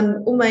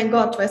auswandern, oh mein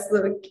Gott, weißt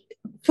du,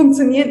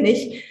 funktioniert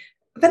nicht.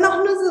 Wenn auch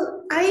nur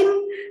so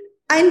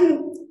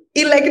ein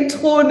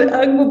Elektron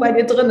irgendwo bei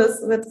dir drin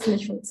ist, wird es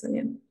nicht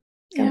funktionieren.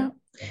 Ja.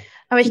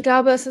 Aber ich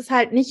glaube, es ist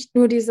halt nicht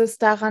nur dieses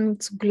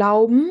daran zu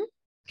glauben,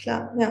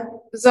 klar, ja,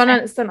 sondern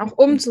es dann auch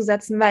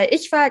umzusetzen, weil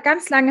ich war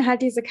ganz lange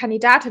halt diese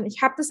Kandidatin.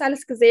 Ich habe das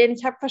alles gesehen,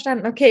 ich habe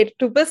verstanden, okay,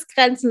 du bist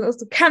grenzenlos,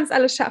 du kannst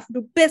alles schaffen,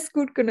 du bist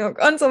gut genug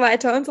und so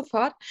weiter und so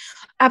fort.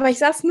 Aber ich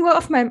saß nur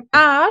auf meinem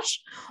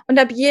Arsch und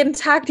habe jeden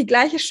Tag die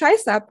gleiche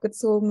Scheiße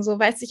abgezogen, so,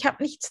 weißt du, ich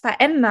habe nichts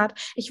verändert,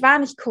 ich war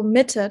nicht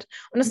committed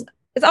und es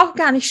ist auch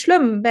gar nicht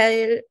schlimm,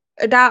 weil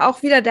da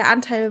auch wieder der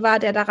Anteil war,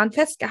 der daran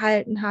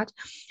festgehalten hat.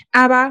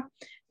 Aber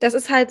das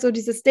ist halt so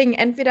dieses Ding,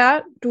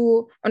 entweder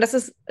und das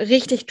ist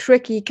richtig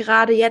tricky,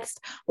 gerade jetzt,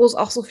 wo es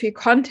auch so viel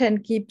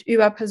Content gibt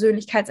über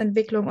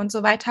Persönlichkeitsentwicklung und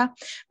so weiter,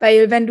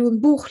 weil wenn du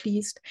ein Buch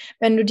liest,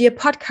 wenn du dir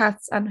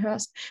Podcasts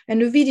anhörst, wenn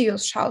du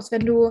Videos schaust,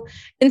 wenn du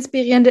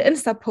inspirierende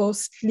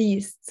Insta-Posts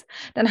liest,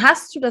 dann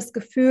hast du das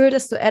Gefühl,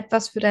 dass du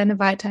etwas für deine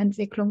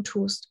Weiterentwicklung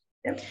tust.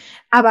 Ja.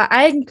 Aber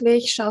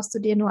eigentlich schaust du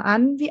dir nur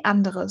an, wie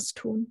andere es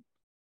tun.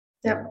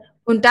 Ja.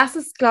 Und das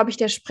ist, glaube ich,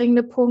 der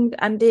springende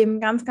Punkt, an dem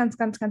ganz, ganz,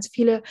 ganz, ganz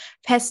viele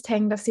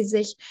festhängen, dass sie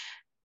sich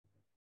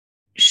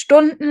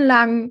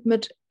stundenlang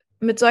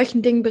mit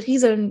solchen Dingen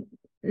berieseln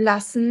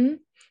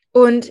lassen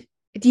und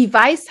die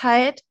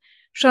Weisheit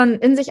schon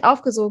in sich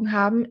aufgesogen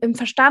haben, im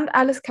Verstand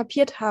alles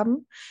kapiert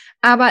haben,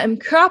 aber im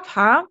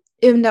Körper,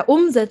 in der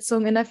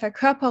Umsetzung, in der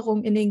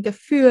Verkörperung, in den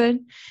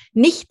Gefühlen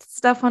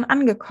nichts davon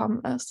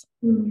angekommen ist.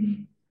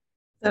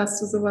 Da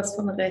hast du sowas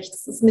von recht.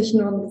 Es ist nicht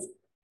nur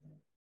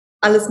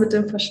alles mit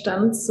dem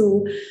Verstand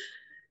zu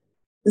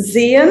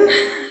sehen.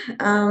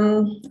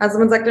 Also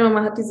man sagt immer,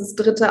 man hat dieses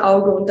dritte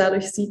Auge und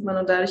dadurch sieht man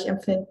und dadurch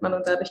empfindet man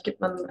und dadurch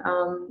gibt man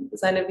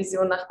seine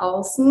Vision nach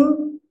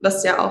außen,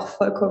 was ja auch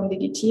vollkommen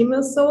legitim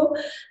ist so.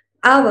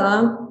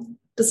 Aber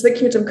das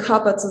wirklich mit dem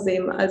Körper zu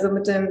sehen, also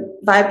mit dem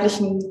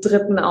weiblichen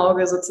dritten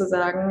Auge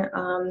sozusagen,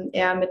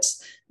 eher mit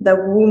the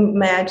womb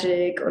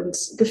magic und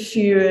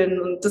Gefühlen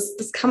und das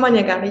kann man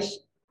ja gar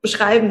nicht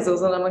beschreiben so,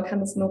 sondern man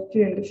kann es nur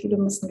fühlen. Gefühle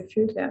müssen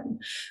gefühlt werden.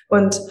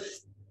 Und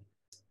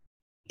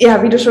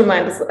ja, wie du schon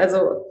meintest,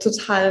 also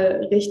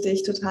total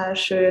richtig, total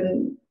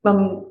schön.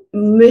 Man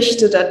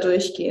möchte da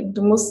durchgehen.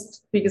 Du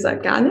musst, wie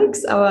gesagt, gar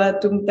nichts, aber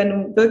wenn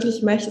du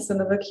wirklich möchtest, wenn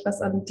du wirklich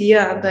was an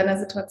dir, an deiner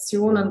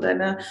Situation, an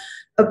deiner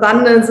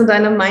Abundance, an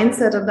deinem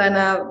Mindset, an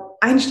deiner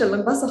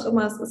Einstellung, was auch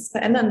immer es ist,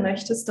 verändern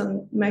möchtest,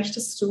 dann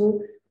möchtest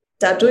du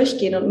da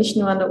durchgehen und nicht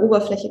nur an der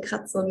Oberfläche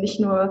kratzen und nicht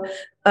nur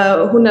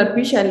 100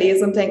 Bücher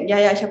lesen und denken, ja,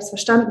 ich habe es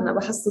verstanden,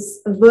 aber hast du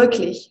es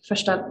wirklich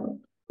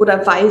verstanden?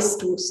 Oder weißt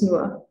du es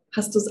nur?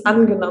 Hast du es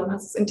angenommen?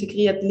 Hast du es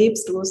integriert?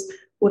 Lebst du es?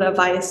 Oder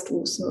weißt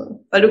du es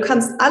nur? Weil du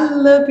kannst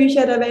alle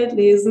Bücher der Welt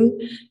lesen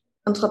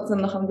und trotzdem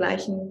noch am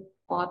gleichen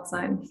Ort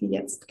sein, wie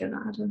jetzt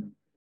gerade.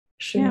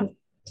 Schön. Ja.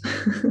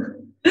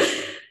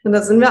 Und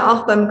da sind wir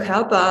auch beim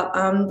Körper.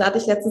 Da hatte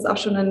ich letztens auch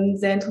schon ein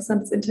sehr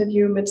interessantes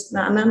Interview mit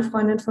einer anderen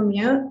Freundin von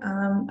mir,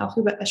 auch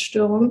über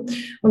Essstörungen.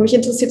 Und mich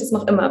interessiert es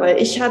noch immer, weil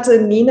ich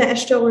hatte nie eine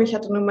Essstörung. Ich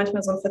hatte nur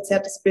manchmal so ein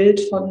verzerrtes Bild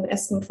von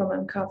Essen von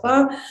meinem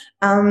Körper.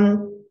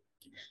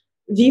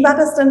 Wie war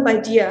das denn bei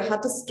dir?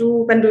 Hattest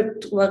du, wenn du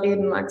drüber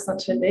reden magst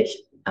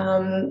natürlich,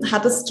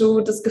 hattest du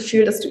das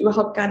Gefühl, dass du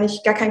überhaupt gar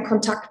keinen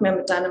Kontakt mehr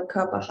mit deinem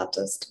Körper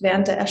hattest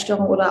während der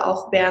Essstörung oder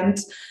auch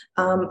während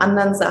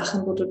anderen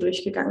Sachen, wo du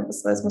durchgegangen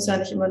bist? Weil es muss ja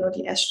nicht immer nur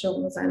die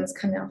Essstörung sein, es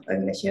kann ja auch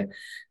irgendwelche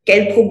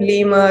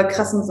Geldprobleme,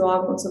 krassen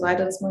Sorgen und so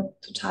weiter, dass man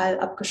total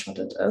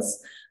abgeschottet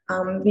ist.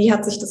 Wie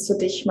hat sich das für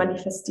dich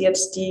manifestiert,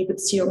 die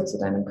Beziehung zu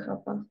deinem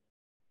Körper?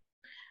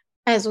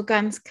 Also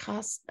ganz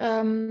krass.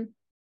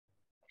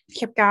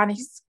 Ich habe gar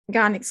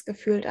nichts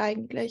gefühlt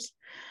eigentlich.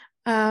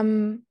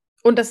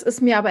 Und das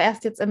ist mir aber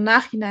erst jetzt im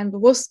Nachhinein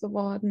bewusst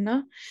geworden.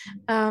 Ne?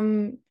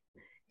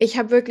 Ich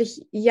habe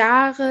wirklich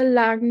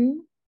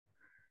jahrelang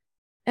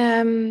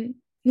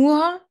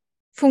nur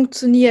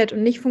funktioniert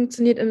und nicht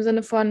funktioniert im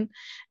Sinne von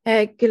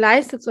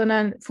geleistet,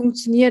 sondern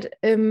funktioniert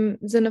im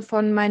Sinne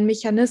von meinen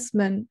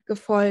Mechanismen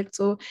gefolgt.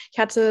 So, ich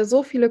hatte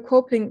so viele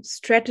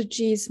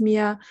Coping-Strategies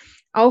mir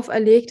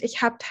auferlegt.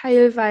 Ich habe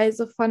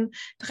teilweise von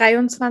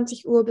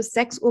 23 Uhr bis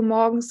 6 Uhr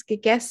morgens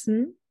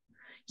gegessen,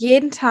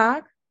 jeden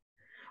Tag.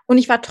 Und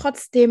ich war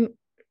trotzdem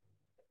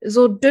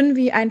so dünn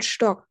wie ein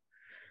Stock.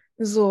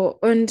 So,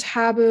 und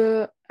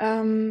hatte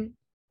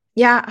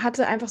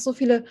einfach so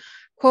viele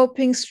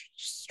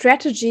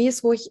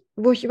Coping-Strategies, wo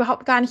ich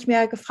überhaupt gar nicht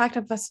mehr gefragt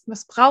habe,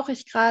 was brauche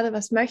ich gerade,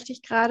 was möchte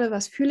ich gerade,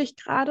 was fühle ich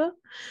gerade.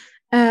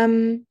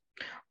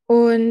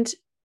 Und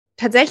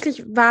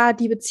tatsächlich war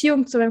die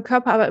Beziehung zu meinem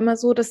Körper aber immer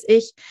so, dass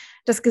ich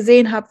das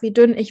gesehen habe, wie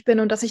dünn ich bin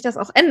und dass ich das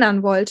auch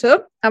ändern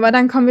wollte. Aber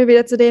dann kommen wir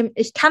wieder zu dem,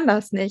 ich kann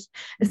das nicht.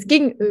 Es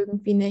ging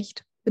irgendwie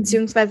nicht.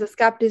 Beziehungsweise es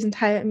gab diesen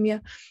Teil in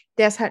mir,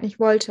 der es halt nicht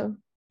wollte.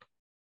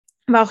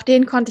 Aber auch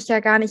den konnte ich ja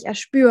gar nicht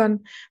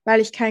erspüren,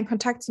 weil ich keinen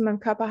Kontakt zu meinem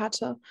Körper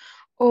hatte.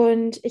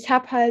 Und ich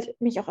habe halt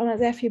mich auch immer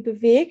sehr viel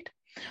bewegt.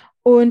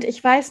 Und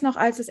ich weiß noch,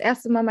 als das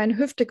erste Mal meine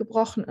Hüfte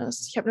gebrochen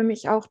ist. Ich habe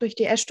nämlich auch durch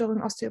die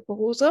Essstörung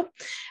Osteoporose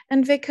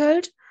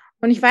entwickelt.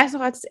 Und ich weiß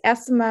noch, als das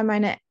erste Mal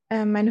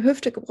meine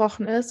Hüfte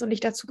gebrochen ist und ich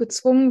dazu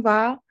gezwungen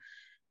war,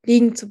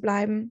 liegen zu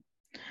bleiben.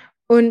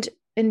 Und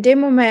in dem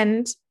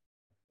Moment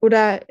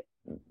oder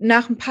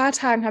nach ein paar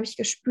Tagen habe ich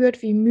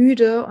gespürt, wie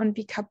müde und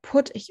wie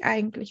kaputt ich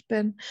eigentlich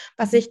bin,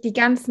 was ich die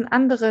ganzen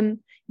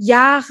anderen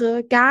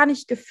Jahre gar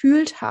nicht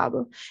gefühlt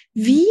habe,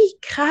 wie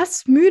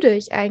krass müde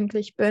ich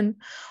eigentlich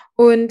bin.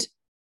 Und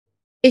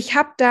ich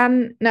habe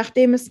dann,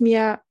 nachdem es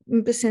mir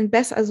ein bisschen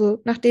besser,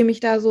 also nachdem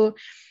ich da so,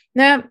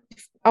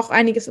 auch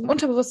einiges im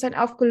Unterbewusstsein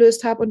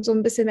aufgelöst habe und so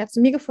ein bisschen mehr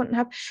zu mir gefunden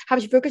habe, habe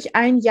ich wirklich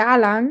ein Jahr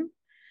lang,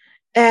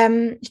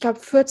 ich glaube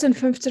 14,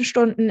 15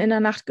 Stunden in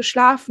der Nacht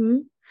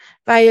geschlafen,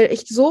 weil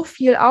ich so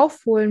viel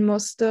aufholen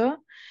musste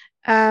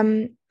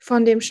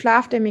von dem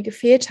Schlaf, der mir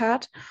gefehlt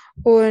hat.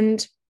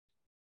 Und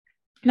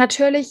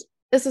natürlich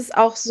ist es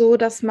auch so,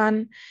 dass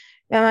man,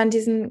 wenn man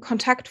diesen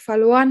Kontakt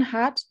verloren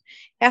hat,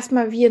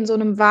 erstmal wie in so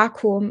einem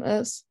Vakuum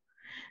ist.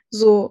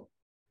 So,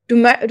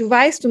 du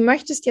weißt, du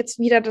möchtest jetzt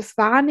wieder das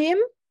wahrnehmen,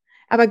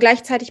 aber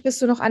gleichzeitig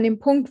bist du noch an dem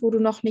Punkt, wo du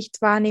noch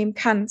nichts wahrnehmen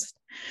kannst.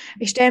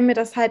 Ich stelle mir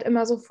das halt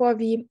immer so vor,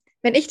 wie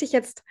wenn ich dich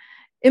jetzt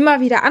immer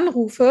wieder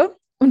anrufe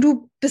und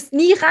du bist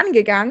nie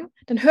rangegangen,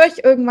 dann höre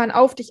ich irgendwann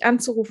auf, dich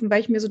anzurufen,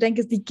 weil ich mir so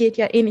denke, die geht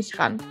ja eh nicht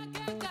ran.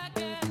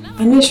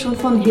 Wenn wir schon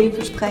von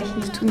Hilfe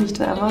sprechen, ich tue mich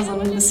da immer so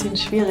ein bisschen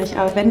schwierig,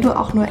 aber wenn du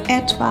auch nur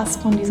etwas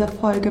von dieser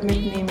Folge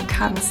mitnehmen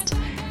kannst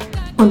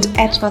und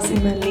etwas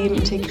in dein Leben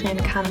integrieren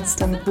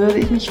kannst, dann würde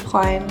ich mich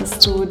freuen, dass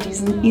du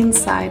diesen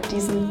Insight,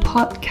 diesen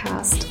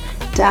Podcast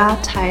da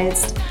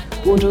teilst,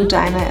 wo du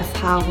deine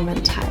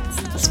Erfahrungen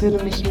teilst. Das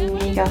würde mich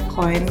mega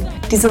freuen,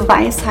 diese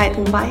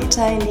Weisheiten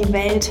weiter in die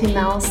Welt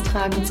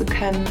hinaustragen zu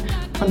können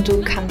und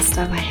du kannst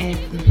dabei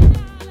helfen.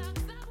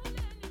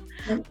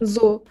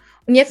 So,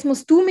 und jetzt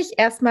musst du mich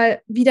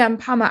erstmal wieder ein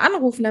paar Mal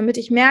anrufen, damit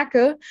ich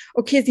merke,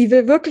 okay, sie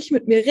will wirklich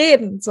mit mir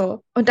reden,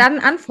 so. Und dann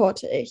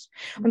antworte ich.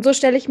 Und so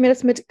stelle ich mir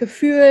das mit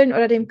Gefühlen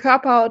oder dem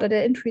Körper oder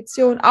der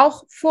Intuition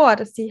auch vor,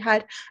 dass sie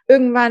halt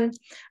irgendwann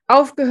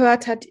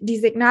aufgehört hat, die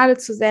Signale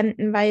zu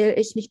senden, weil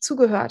ich nicht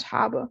zugehört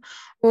habe.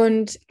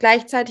 Und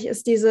gleichzeitig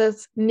ist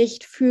dieses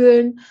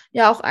Nicht-Fühlen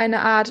ja auch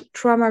eine Art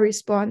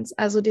Trauma-Response.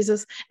 Also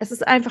es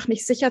ist einfach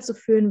nicht sicher zu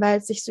fühlen, weil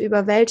es sich so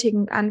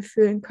überwältigend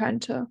anfühlen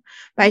könnte,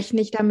 weil ich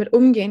nicht damit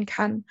umgehen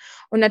kann.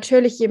 Und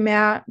natürlich, je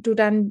mehr du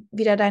dann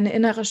wieder deine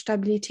innere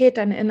Stabilität,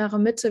 deine innere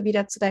Mitte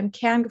wieder zu deinem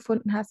Kern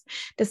gefunden hast,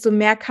 desto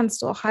mehr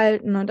kannst du auch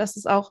halten. Und das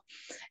ist auch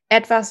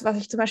etwas, was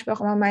ich zum Beispiel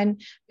auch immer meinen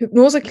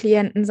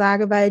Hypnose-Klienten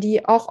sage, weil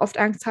die auch oft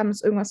Angst haben,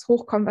 dass irgendwas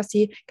hochkommt, was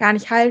sie gar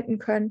nicht halten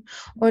können.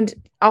 Und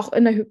auch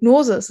in der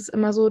Hypnose ist es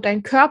immer so,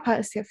 dein Körper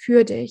ist ja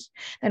für dich,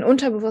 dein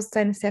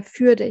Unterbewusstsein ist ja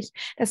für dich.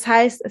 Das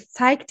heißt, es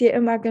zeigt dir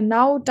immer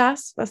genau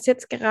das, was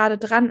jetzt gerade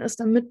dran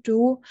ist, damit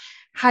du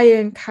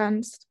heilen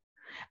kannst.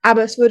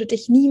 Aber es würde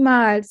dich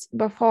niemals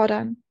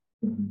überfordern,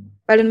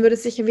 weil dann würde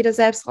es sich ja wieder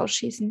selbst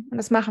rausschießen. Und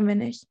das machen wir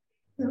nicht.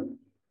 Ja.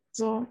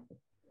 So.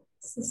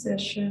 Das ist sehr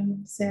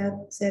schön,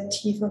 sehr, sehr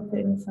tief auf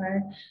jeden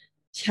Fall.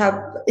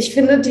 Ich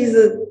finde,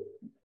 diese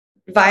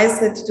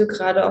Weisheit, die du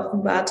gerade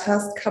offenbart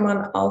hast, kann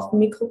man auf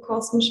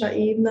mikrokosmischer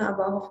Ebene,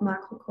 aber auch auf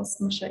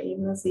makrokosmischer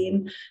Ebene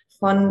sehen.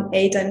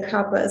 Dein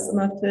Körper ist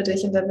immer für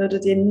dich und er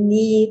würde dir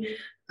nie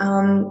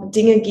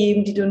Dinge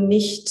geben, die du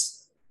nicht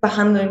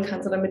behandeln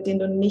kannst oder mit denen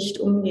du nicht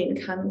umgehen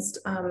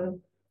kannst.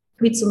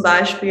 Wie zum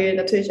Beispiel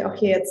natürlich auch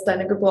hier jetzt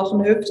deine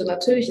gebrochene Hüfte.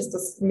 Natürlich ist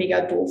das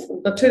mega doof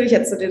und natürlich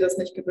hättest du dir das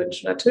nicht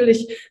gewünscht.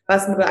 Natürlich war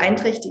es eine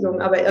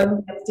Beeinträchtigung, aber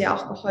irgendwie hat es dir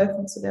auch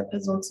geholfen, zu der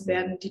Person zu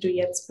werden, die du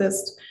jetzt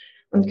bist.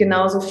 Und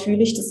genauso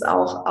fühle ich das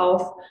auch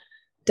auf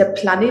der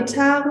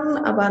planetaren,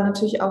 aber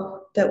natürlich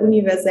auch der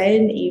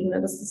universellen Ebene.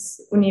 Das ist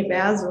das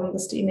Universum,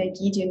 dass die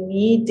Energie dir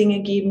nie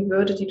Dinge geben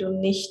würde, die du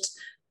nicht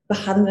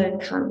behandeln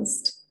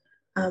kannst.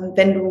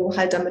 Wenn du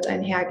halt damit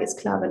einhergehst.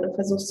 Klar, wenn du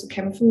versuchst zu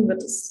kämpfen,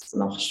 wird es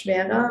noch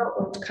schwerer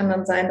und kann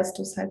dann sein, dass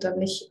du es halt dann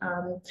nicht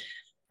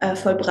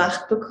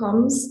vollbracht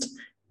bekommst.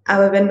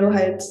 Aber wenn du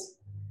halt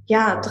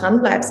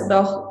dran bleibst und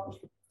auch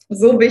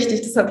so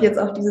wichtig, das habe ich jetzt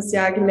auch dieses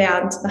Jahr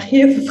gelernt, nach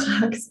Hilfe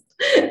fragst.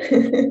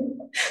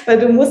 Weil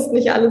du musst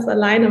nicht alles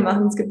alleine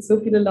machen. Es gibt so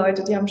viele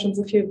Leute, die haben schon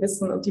so viel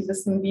Wissen und die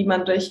wissen, wie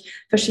man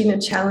durch verschiedene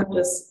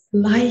Challenges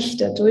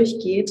leichter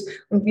durchgeht.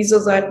 Und wieso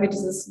sollten wir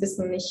dieses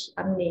Wissen nicht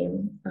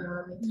annehmen,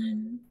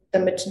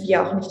 damit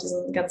wir auch nicht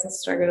diesen ganzen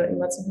Struggle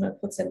immer zu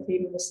 100%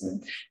 leben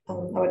müssen.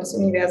 Aber das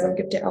Universum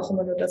gibt dir auch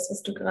immer nur das,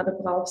 was du gerade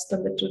brauchst,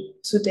 damit du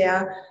zu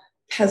der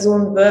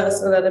Person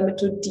wirst oder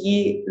damit du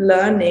die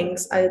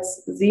Learnings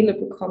als Seele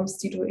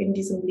bekommst, die du in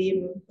diesem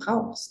Leben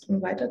brauchst,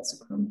 um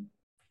weiterzukommen.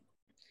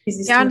 Wie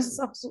siehst du Ja, und das ist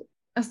auch so.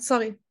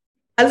 Sorry.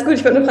 Alles gut,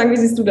 ich wollte nur fragen, wie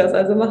siehst du das?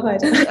 Also mach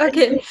weiter.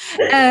 Okay.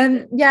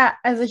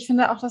 Also ich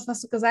finde auch das,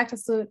 was du gesagt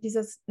hast, so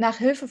dieses nach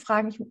Hilfe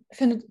fragen. Ich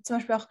finde zum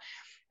Beispiel auch,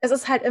 es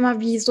ist halt immer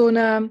wie so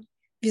eine,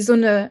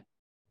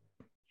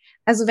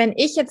 also wenn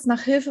ich jetzt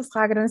nach Hilfe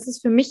frage, dann ist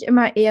es für mich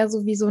immer eher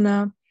so wie so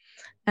eine,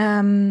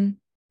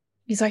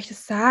 wie soll ich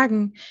das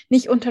sagen?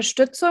 Nicht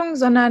Unterstützung,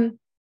 sondern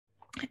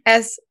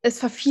es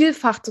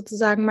vervielfacht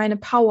sozusagen meine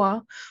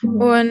Power.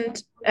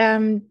 Und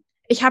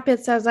ich habe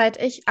jetzt ja,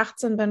 seit ich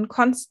 18 bin,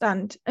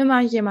 konstant immer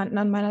jemanden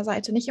an meiner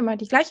Seite. Nicht immer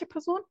die gleiche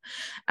Person,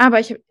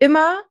 aber ich habe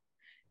immer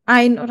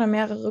ein oder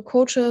mehrere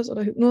Coaches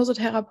oder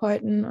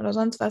Hypnosetherapeuten oder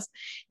sonst was,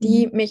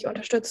 die mich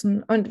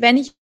unterstützen. Und wenn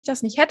ich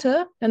das nicht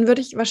hätte, dann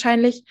würde ich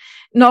wahrscheinlich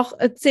noch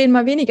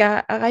 10-mal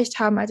weniger erreicht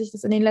haben, als ich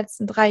das in den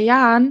letzten 3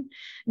 Jahren,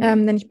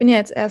 denn ich bin ja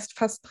jetzt erst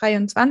fast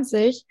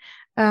 23,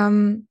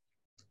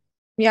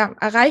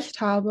 erreicht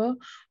habe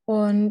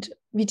und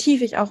wie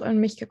tief ich auch in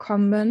mich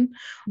gekommen bin.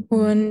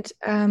 Und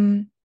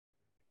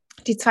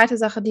die zweite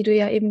Sache, die du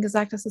ja eben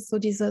gesagt hast, ist so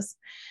dieses,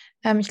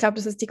 ich glaube,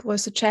 das ist die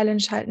größte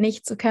Challenge, halt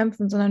nicht zu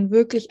kämpfen, sondern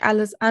wirklich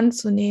alles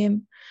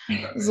anzunehmen.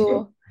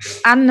 So,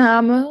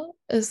 Annahme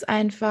ist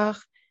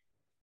einfach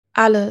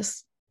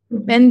alles.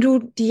 Wenn du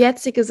die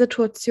jetzige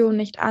Situation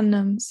nicht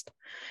annimmst,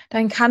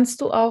 dann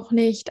kannst du auch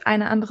nicht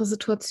eine andere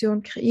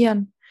Situation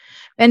kreieren.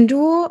 Wenn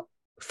du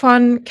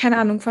von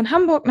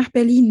Hamburg nach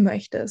Berlin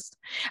möchtest,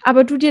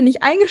 aber du dir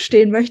nicht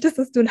eingestehen möchtest,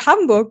 dass du in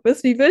Hamburg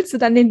bist, wie willst du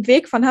dann den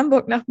Weg von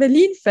Hamburg nach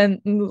Berlin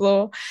finden?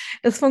 So,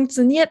 das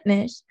funktioniert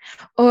nicht.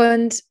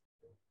 Und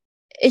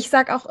ich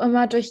sage auch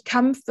immer, durch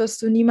Kampf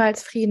wirst du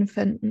niemals Frieden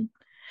finden.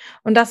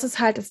 Und das ist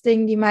halt das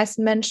Ding, die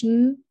meisten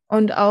Menschen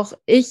und auch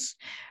ich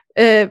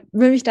will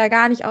mich da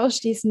gar nicht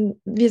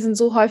ausschließen, wir sind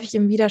so häufig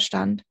im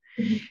Widerstand.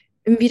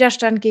 Im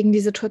Widerstand gegen die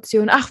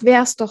Situation. Ach,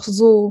 wär's doch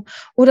so.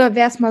 Oder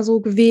wär's mal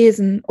so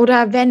gewesen.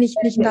 Oder wenn ich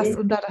nicht das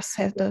oder das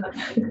hätte.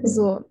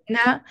 So,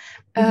 ne?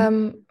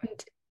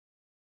 Und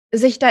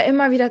sich da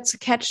immer wieder zu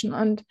catchen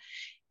und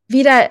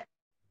wieder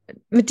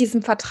mit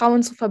diesem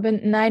Vertrauen zu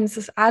verbinden. Nein, es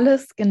ist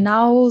alles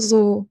genau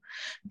so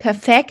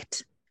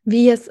perfekt,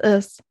 wie es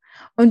ist.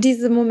 Und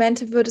diese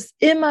Momente wird es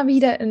immer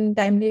wieder in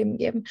deinem Leben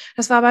geben.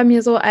 Das war bei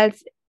mir so,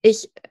 als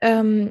ich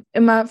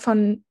immer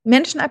von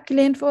Menschen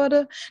abgelehnt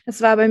wurde.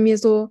 Das war bei mir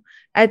so,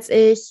 als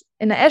ich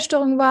in der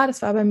Essstörung war.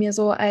 Das war bei mir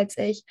so, als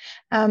ich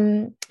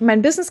mein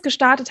Business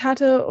gestartet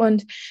hatte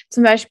und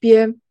zum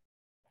Beispiel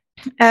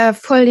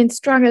voll den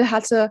Struggle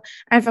hatte,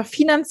 einfach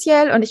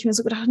finanziell. Und ich mir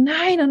so gedacht,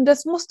 nein, und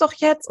das muss doch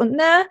jetzt und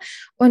ne.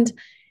 Und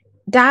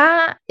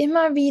da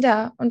immer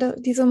wieder, und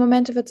diese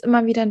Momente wird es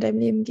immer wieder in deinem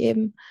Leben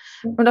geben.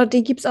 Und auch,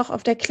 die gibt es auch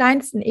auf der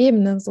kleinsten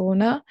Ebene so,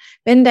 ne?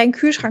 Wenn dein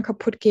Kühlschrank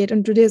kaputt geht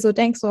und du dir so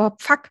denkst, so,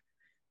 fuck,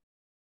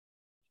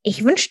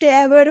 ich wünschte,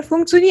 er würde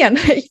funktionieren.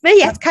 Ich will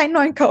jetzt keinen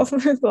neuen kaufen.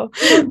 So.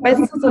 Weißt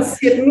du, das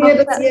passiert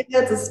mir das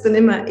jetzt, das bin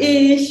immer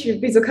ich,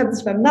 wieso kann es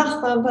nicht beim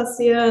Nachbarn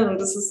passieren?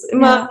 Und es ist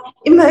immer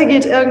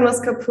geht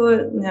irgendwas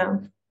kaputt.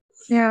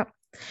 Ja,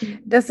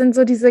 das sind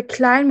so diese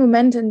kleinen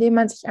Momente, in denen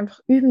man sich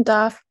einfach üben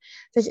darf,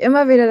 sich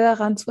immer wieder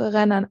daran zu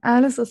erinnern,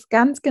 alles ist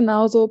ganz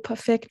genauso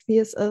perfekt, wie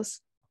es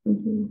ist.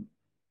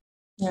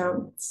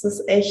 Ja, es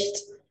ist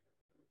echt,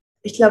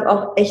 ich glaube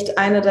auch echt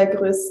eine der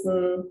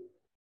größten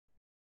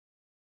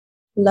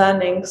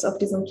Learnings auf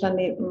diesem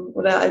Planeten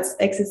oder als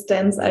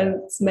Existenz,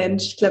 als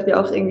Mensch. Ich glaube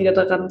ja auch irgendwie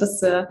daran,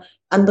 dass wir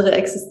andere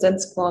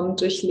Existenzformen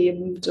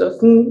durchleben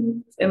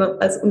dürfen,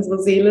 als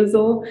unsere Seele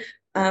so.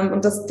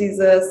 Und dass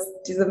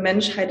diese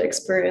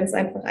Menschheit-Experience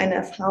einfach eine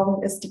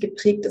Erfahrung ist, die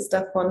geprägt ist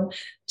davon,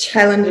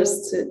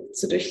 Challenges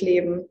zu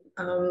durchleben.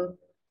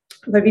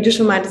 Weil wie du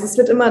schon meintest, es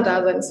wird immer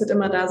da sein, es wird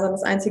immer da sein.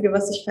 Das Einzige,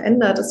 was sich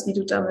verändert, ist, wie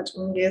du damit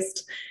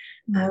umgehst.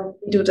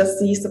 Wie du das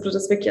siehst, ob du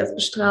das wirklich als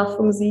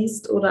Bestrafung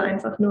siehst oder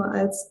einfach nur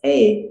als,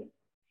 ey,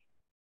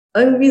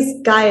 irgendwie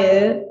ist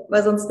geil,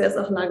 weil sonst wäre es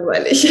auch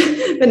langweilig.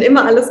 Wenn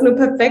immer alles nur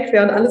perfekt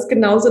wäre und alles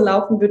genauso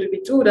laufen würde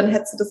wie du, dann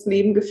hättest du das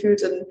Leben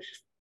gefühlt in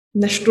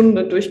einer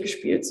Stunde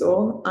durchgespielt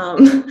so.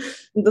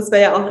 Und das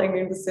wäre ja auch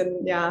irgendwie ein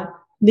bisschen,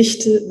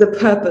 nicht the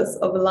purpose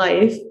of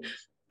life.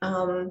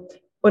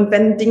 Und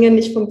wenn Dinge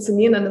nicht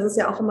funktionieren, dann ist es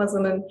ja auch immer so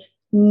ein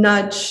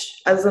Nudge,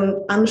 also ein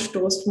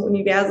Anstoß vom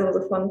Universum, so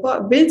von,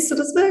 boah, willst du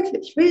das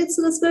wirklich? Willst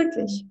du das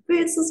wirklich?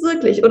 Willst du es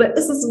wirklich? Oder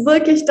ist es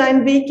wirklich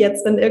dein Weg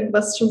jetzt, wenn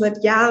irgendwas schon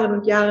seit Jahren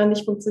und Jahren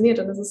nicht funktioniert?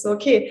 Dann ist es so,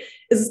 okay,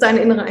 ist es deine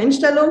innere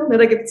Einstellung?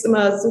 Da gibt es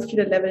immer so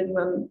viele Level, die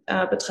man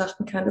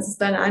betrachten kann. Ist es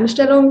deine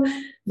Einstellung?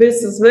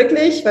 Willst du es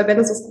wirklich? Weil wenn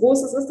es was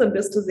Großes ist, dann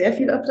wirst du sehr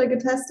viel öfter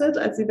getestet,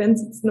 als wenn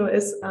es jetzt nur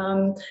ist,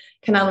 keine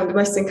Ahnung, du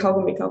möchtest den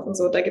Kaugummi kaufen und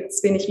so, da gibt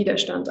es wenig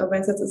Widerstand. Aber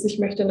wenn es jetzt ist, ich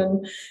möchte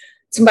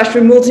zum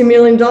Beispiel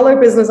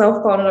Multimillion-Dollar-Business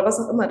aufbauen oder was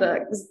auch immer,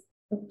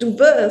 du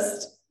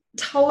wirst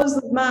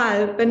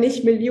 1000-mal, wenn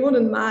nicht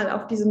Millionenmal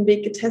auf diesem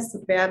Weg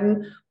getestet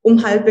werden,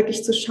 um halt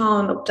wirklich zu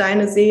schauen, ob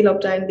deine Seele, ob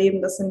dein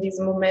Leben das in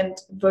diesem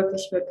Moment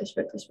wirklich, wirklich,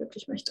 wirklich,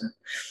 wirklich möchte.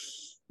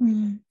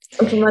 Und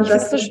wenn man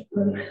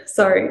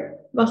sorry,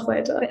 mach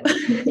weiter. Ich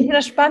finde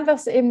das spannend,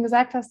 was du eben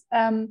gesagt hast,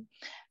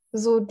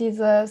 so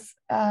dieses,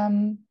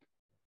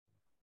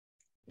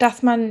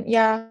 dass man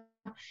ja,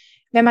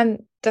 wenn man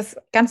das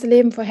ganze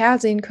Leben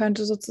vorhersehen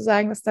könnte,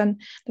 sozusagen, dass dann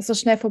das so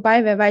schnell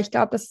vorbei wäre, weil ich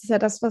glaube, das ist ja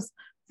das,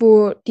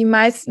 wo die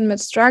meisten mit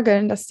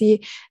strugglen, dass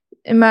sie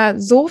immer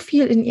so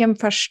viel in ihrem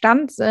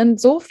Verstand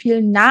sind, so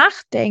viel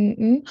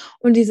nachdenken,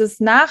 und dieses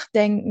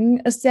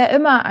Nachdenken ist ja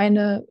immer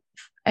eine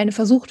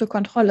versuchte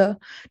Kontrolle.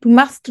 Du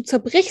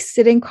zerbrichst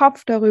dir den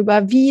Kopf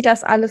darüber, wie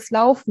das alles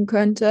laufen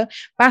könnte,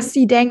 was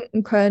sie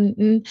denken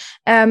könnten,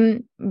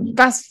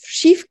 was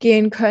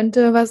schiefgehen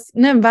könnte,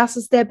 was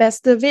ist der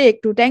beste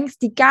Weg. Du denkst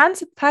die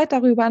ganze Zeit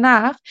darüber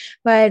nach,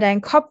 weil dein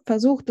Kopf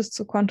versucht, es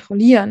zu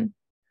kontrollieren.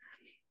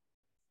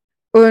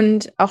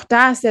 Und auch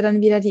da ist ja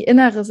dann wieder die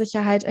innere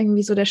Sicherheit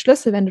irgendwie so der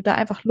Schlüssel, wenn du da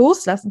einfach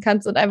loslassen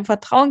kannst und einfach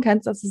vertrauen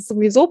kannst, dass es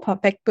sowieso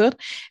perfekt wird.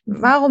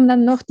 Warum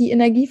dann noch die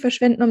Energie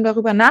verschwenden, um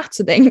darüber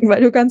nachzudenken?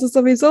 Weil du kannst es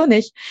sowieso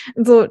nicht.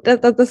 So,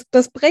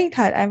 das bringt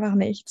halt einfach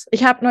nichts.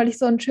 Ich habe neulich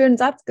so einen schönen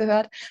Satz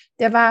gehört,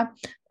 der war: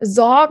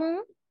 Sorgen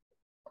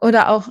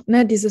oder auch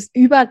dieses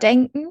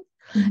Überdenken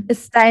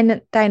ist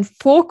dein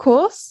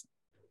Fokus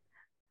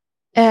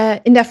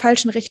in der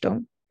falschen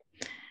Richtung.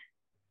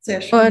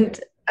 Sehr schön.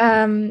 Und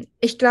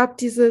ich glaube,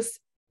 dieses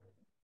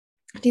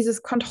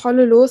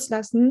Kontrolle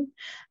loslassen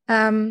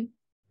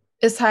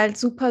ist halt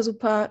super,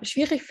 super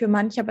schwierig für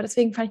manche, aber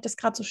deswegen fand ich das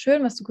gerade so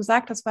schön, was du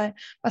gesagt hast, weil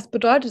was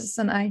bedeutet es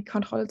dann eigentlich,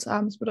 Kontrolle zu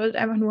haben? Es bedeutet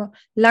einfach nur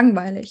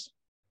langweilig.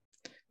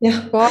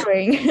 Ja.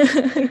 Boring.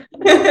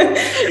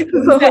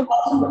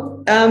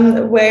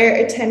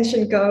 Where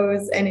attention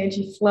goes,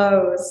 energy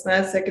flows.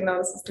 Das ist ja genau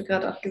das, was du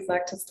gerade auch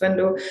gesagt hast. Wenn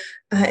du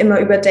immer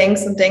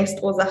überdenkst und denkst,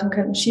 oh, Sachen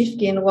könnten schief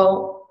gehen,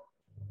 well,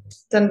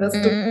 dann wirst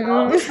du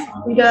auch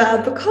wieder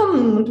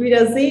bekommen und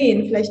wieder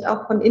sehen, vielleicht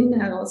auch von innen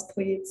heraus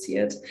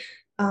projiziert.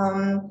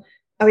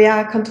 Aber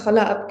ja,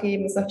 Kontrolle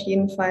abgeben ist auf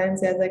jeden Fall ein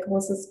sehr, sehr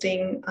großes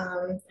Ding.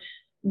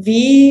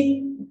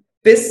 Wie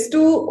bist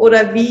du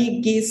oder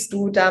wie gehst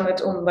du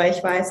damit um? Weil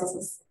ich weiß, es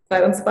ist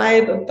bei uns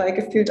beiden und bei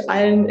gefühlt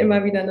allen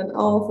immer wieder ein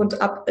Auf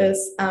und Ab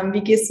ist.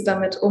 Wie gehst du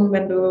damit um,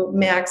 wenn du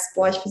merkst,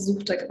 boah, ich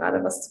versuche da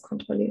gerade was zu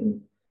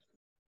kontrollieren?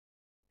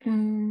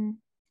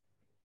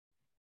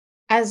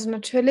 Also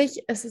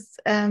natürlich ist es,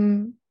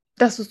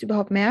 dass du es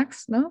überhaupt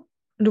merkst, ne?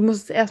 Und du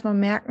musst es erstmal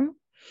merken.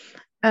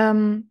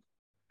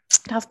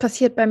 Das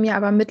passiert bei mir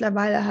aber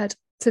mittlerweile halt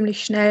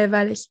ziemlich schnell,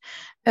 weil ich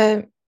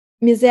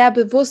mir sehr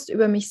bewusst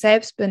über mich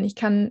selbst bin. Ich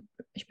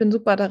bin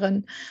super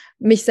darin,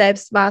 mich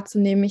selbst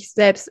wahrzunehmen, mich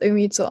selbst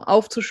irgendwie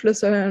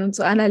aufzuschlüsseln und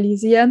zu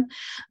analysieren.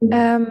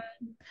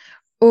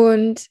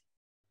 Und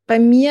bei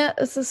mir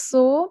ist es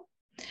so,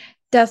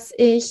 dass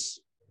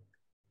ich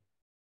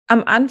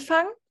am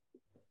Anfang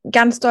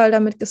ganz doll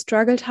damit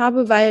gestruggelt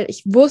habe, weil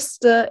ich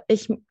wusste,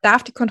 ich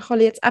darf die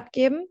Kontrolle jetzt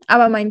abgeben,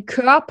 aber mein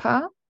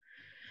Körper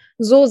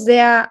so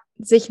sehr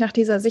sich nach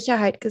dieser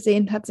Sicherheit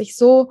gesehnt hat, sich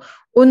so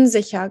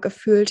unsicher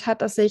gefühlt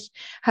hat, dass ich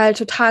halt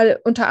total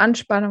unter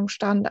Anspannung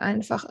stand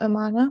einfach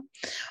immer, ne?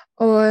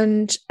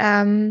 Und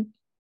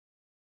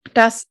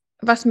das,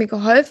 was mir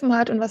geholfen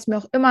hat und was mir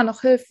auch immer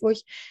noch hilft, wo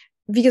ich,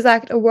 wie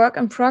gesagt, a work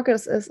in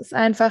progress ist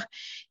einfach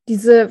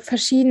diese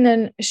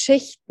verschiedenen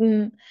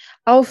Schichten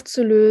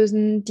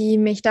aufzulösen, die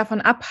mich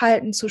davon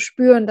abhalten zu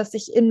spüren, dass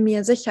ich in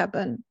mir sicher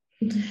bin.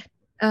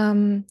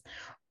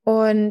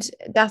 Und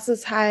das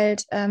ist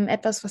halt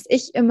etwas, was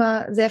ich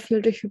immer sehr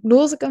viel durch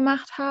Hypnose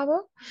gemacht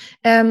habe.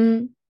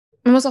 Man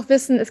muss auch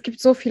wissen, es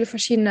gibt so viele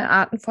verschiedene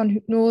Arten von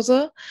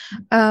Hypnose.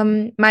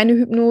 Meine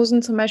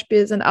Hypnosen zum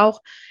Beispiel sind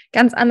auch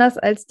ganz anders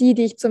als die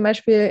ich zum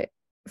Beispiel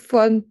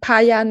vor ein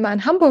paar Jahren mal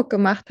in Hamburg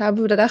gemacht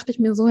habe. Da dachte ich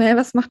mir so, hey,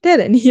 was macht der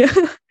denn hier?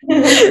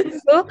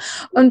 So.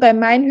 Und bei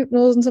meinen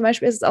Hypnosen zum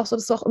Beispiel ist es auch so,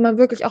 dass du auch immer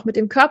wirklich auch mit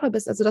dem Körper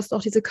bist, also dass du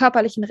auch diese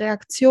körperlichen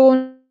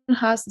Reaktionen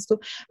hast, dass du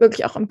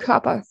wirklich auch im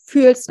Körper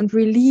fühlst und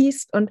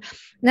released und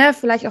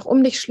vielleicht auch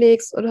um dich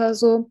schlägst oder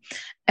so.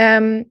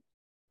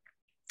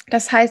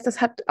 Das heißt,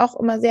 das hat auch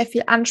immer sehr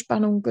viel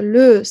Anspannung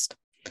gelöst.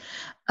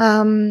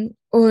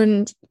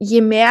 Und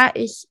je mehr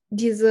ich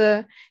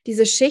diese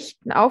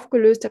Schichten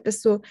aufgelöst habe,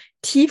 desto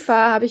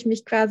tiefer habe ich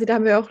mich quasi, da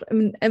haben wir auch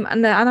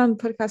an der anderen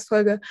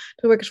Podcast-Folge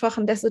drüber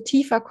gesprochen, desto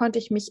tiefer konnte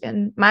ich mich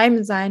in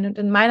meinem Sein und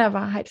in meiner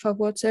Wahrheit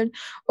verwurzeln.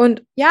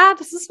 Und ja,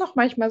 das ist noch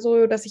manchmal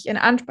so, dass ich in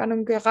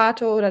Anspannung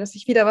gerate oder dass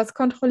ich wieder was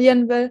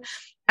kontrollieren will.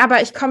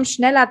 Aber ich komme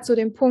schneller zu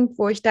dem Punkt,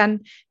 wo ich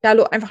dann da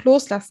einfach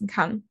loslassen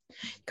kann.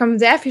 Ich komme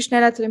sehr viel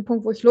schneller zu dem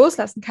Punkt, wo ich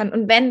loslassen kann.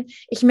 Und wenn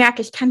ich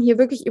merke, ich kann hier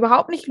wirklich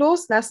überhaupt nicht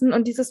loslassen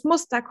und dieses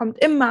Muster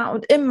kommt immer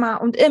und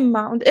immer und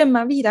immer und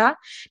immer wieder,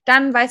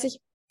 dann weiß ich,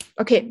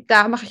 okay,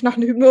 da mache ich noch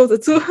eine Hypnose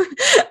zu.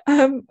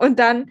 Und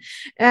dann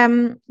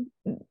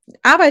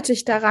arbeite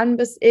ich daran,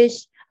 bis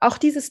ich auch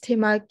dieses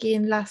Thema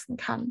gehen lassen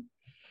kann.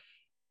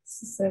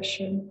 Das ist sehr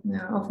schön.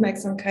 Ja,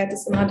 Aufmerksamkeit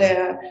ist immer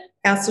der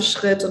erste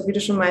Schritt. Und wie du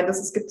schon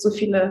meintest, es gibt so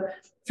viele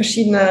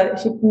verschiedene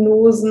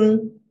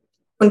Hypnosen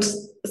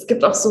und es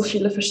gibt auch so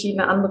viele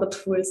verschiedene andere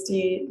Tools,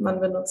 die man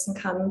benutzen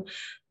kann.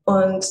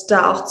 Und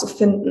da auch zu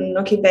finden,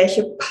 okay,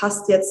 welche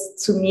passt jetzt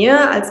zu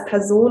mir als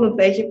Person und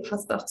welche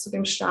passt auch zu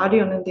dem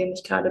Stadion, in dem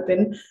ich gerade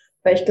bin.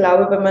 Weil ich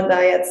glaube, wenn man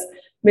da jetzt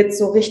mit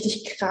so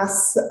richtig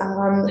krass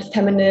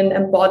Feminine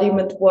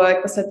Embodiment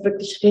Work, was halt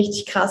wirklich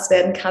richtig krass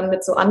werden kann,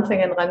 mit so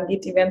Anfängern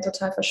rangeht, die werden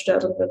total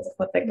verstört und werden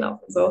sofort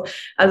weglaufen. So.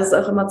 Also es ist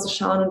auch immer zu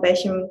schauen, in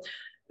welchem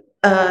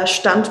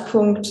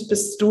Standpunkt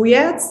bist du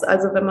jetzt,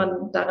 also wenn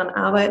man daran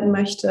arbeiten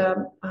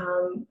möchte,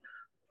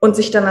 und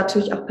sich dann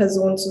natürlich auch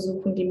Personen zu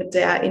suchen, die mit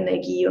der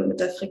Energie und mit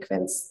der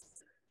Frequenz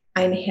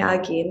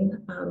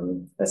einhergehen.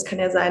 Das kann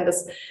ja sein,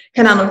 dass,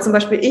 keine Ahnung, zum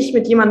Beispiel ich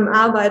mit jemandem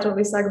arbeite und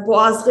ich sage,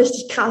 boah, ist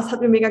richtig krass,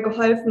 hat mir mega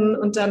geholfen,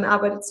 und dann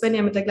arbeitet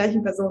Svenja mit der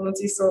gleichen Person und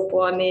sie ist so,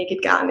 boah, nee,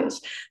 geht gar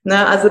nicht.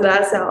 Ne? Also da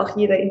ist ja auch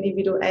jeder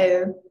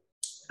individuell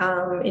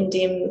in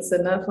dem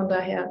Sinne, von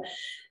daher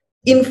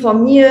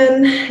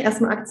informieren,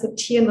 erstmal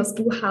akzeptieren, was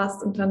du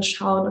hast, und dann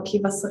schauen, okay,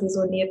 was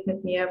resoniert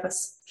mit mir,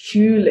 was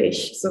fühle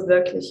ich so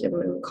wirklich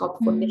im Kopf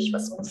und nicht,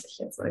 was muss ich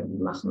jetzt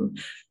irgendwie machen.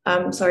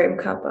 Im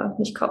Körper,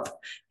 nicht Kopf.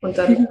 Und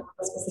dann,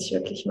 was muss ich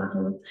wirklich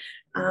machen.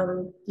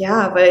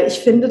 Ja, weil ich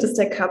finde, dass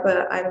der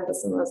Körper einem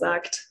das immer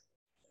sagt.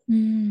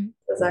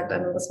 Er sagt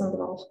einem, was man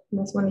braucht,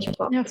 was man nicht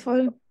braucht. Ja,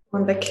 voll.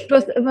 Weg. Du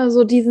hast immer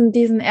so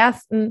diesen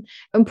ersten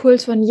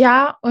Impuls von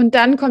ja, und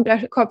dann kommt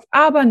der Kopf,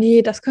 aber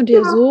nee, das könnt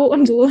ihr so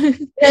und so. Ja,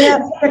 ich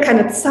habe ja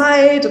keine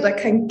Zeit oder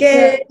kein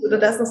Geld oder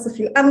da ist noch so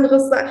viel andere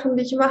Sachen,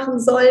 die ich machen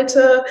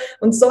sollte.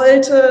 Und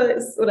sollte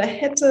ist oder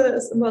hätte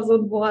ist immer so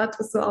ein Wort,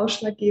 was so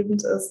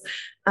ausschlaggebend ist.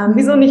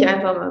 Wieso nicht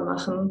einfach mal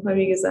machen? Weil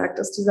wie gesagt,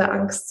 aus dieser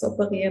Angst zu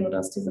operieren oder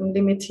aus diesem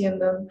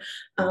limitierenden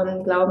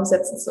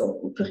Glaubenssätzen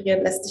zu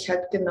operieren, lässt dich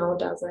halt genau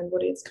da sein, wo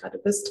du jetzt gerade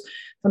bist.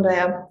 Von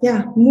daher,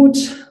 ja, Mut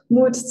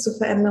zur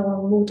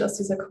Veränderung, Mut aus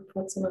dieser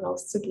Komfortzone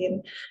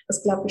rauszugehen.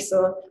 Das glaube ich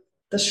so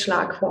das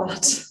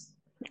Schlagwort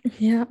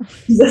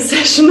dieser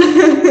Session.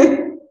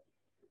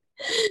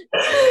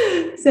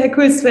 Sehr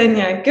cool,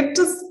 Svenja. Gibt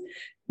es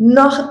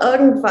noch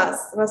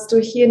irgendwas, was du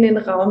hier in den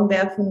Raum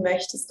werfen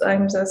möchtest?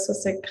 Irgendwas,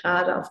 was dir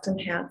gerade auf dem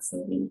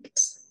Herzen liegt?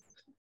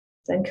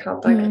 Dein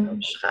Körper gerade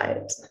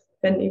schreit,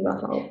 wenn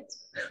überhaupt.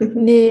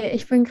 Nee,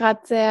 ich bin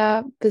gerade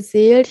sehr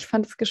beseelt. Ich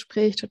fand das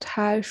Gespräch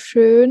total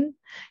schön.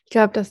 Ich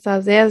glaube, dass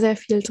da sehr, sehr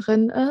viel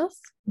drin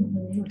ist.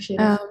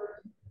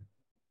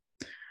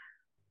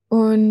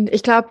 Und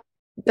ich glaube,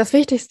 das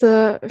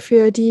Wichtigste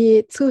für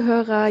die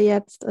Zuhörer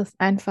jetzt ist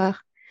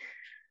einfach,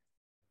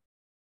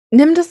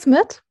 nimm das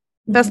mit,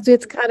 was du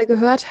jetzt gerade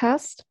gehört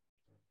hast,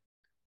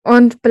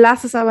 Und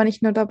belasse es aber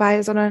nicht nur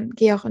dabei, sondern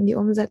gehe auch in die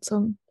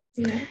Umsetzung.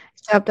 Ja.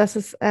 Ich glaube, das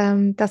ist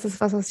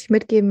was ich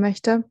mitgeben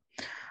möchte.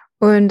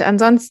 Und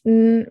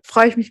ansonsten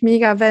freue ich mich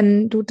mega,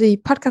 wenn du die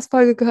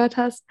Podcast-Folge gehört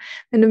hast,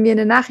 wenn du mir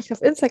eine Nachricht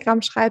auf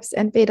Instagram schreibst,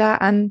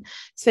 entweder an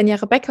Svenja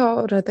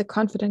Rebecca oder The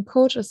Confident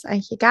Coach, ist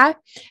eigentlich egal.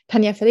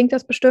 Tanja verlinkt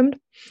das bestimmt.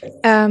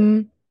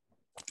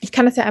 Ich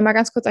kann das ja einmal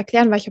ganz kurz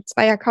erklären, weil ich habe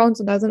 2 Accounts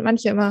und da sind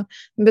manche immer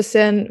ein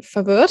bisschen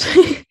verwirrt.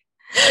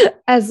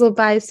 Also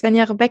bei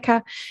Svenja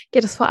Rebecca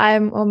geht es vor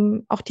allem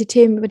um auch die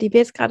Themen, über die wir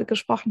jetzt gerade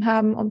gesprochen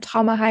haben, um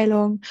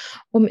Traumaheilung,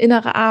 um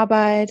innere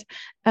Arbeit.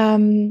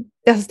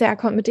 Das ist der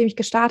Account, mit dem ich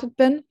gestartet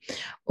bin.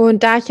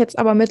 Und da ich jetzt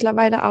aber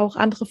mittlerweile auch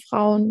andere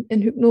Frauen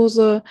in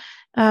Hypnose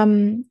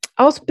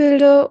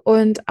ausbilde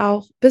und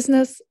auch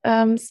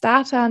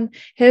Business-Startern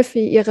helfe,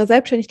 ihre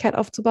Selbstständigkeit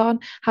aufzubauen,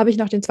 habe ich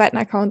noch den 2.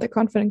 Account, der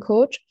Confident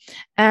Coach.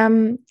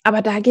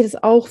 Aber da geht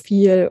es auch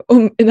viel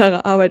um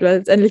innere Arbeit, weil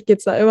letztendlich geht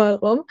es da immer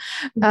darum.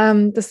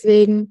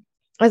 Deswegen,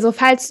 also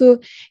falls du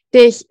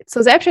dich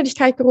zur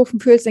Selbstständigkeit gerufen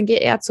fühlst, dann geh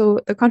eher zu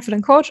The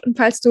Confident Coach, und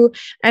falls du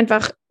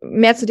einfach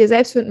mehr zu dir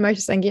selbst finden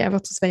möchtest, dann geh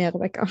einfach zu Svenja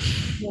Rebecca.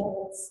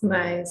 Yes,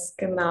 nice,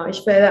 genau.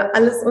 Ich werde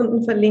alles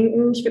unten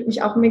verlinken. Ich würde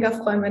mich auch mega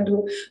freuen, wenn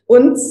du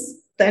uns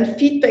dein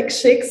Feedback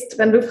schickst.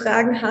 Wenn du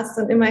Fragen hast,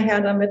 dann immer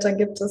her damit. Dann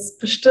gibt es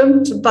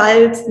bestimmt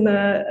bald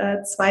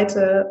eine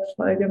 2.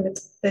 Folge mit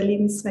der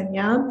lieben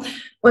Svenja.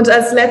 Und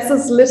als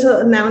letztes Little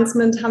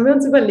Announcement haben wir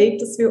uns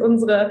überlegt, dass wir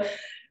unsere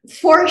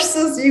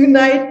Forces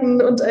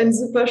uniten und ein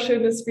super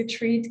schönes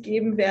Retreat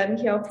geben werden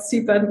hier auf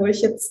Zypern, wo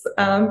ich jetzt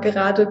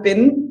gerade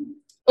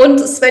bin. Und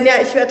Svenja,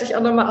 ich werde dich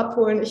auch nochmal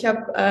abholen. Ich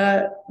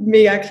habe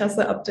mega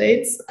klasse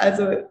Updates.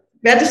 Also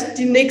werde ich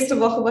die nächste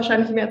Woche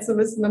wahrscheinlich mehr zu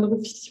wissen, dann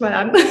rufe ich dich mal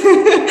an.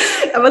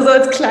 Aber so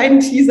als kleinen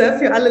Teaser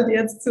für alle, die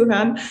jetzt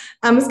zuhören.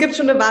 Es gibt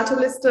schon eine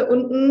Warteliste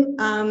unten,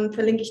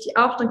 verlinke ich die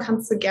auch, dann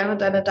kannst du gerne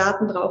deine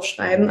Daten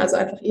draufschreiben, also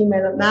einfach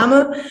E-Mail und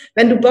Name,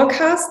 wenn du Bock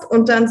hast.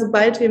 Und dann,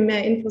 sobald wir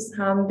mehr Infos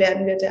haben,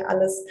 werden wir dir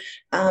alles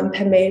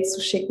per Mail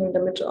zuschicken,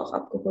 damit du auch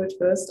abgeholt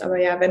wirst. Aber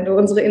ja, wenn du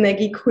unsere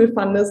Energie cool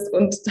fandest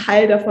und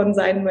Teil davon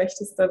sein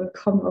möchtest, dann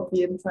komm auf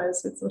jeden Fall,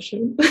 es wird so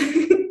schön.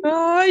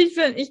 Oh,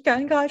 ich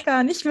kann gerade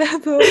gar nicht mehr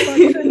so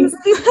vergessen.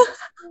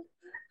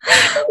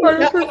 Oh,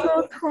 das ist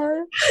so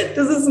toll.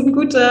 Das ist ein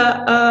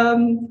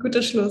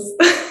guter Schluss.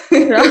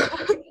 Ja.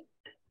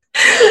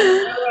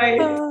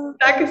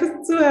 Danke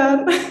fürs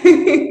Zuhören.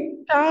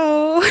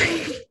 Ciao.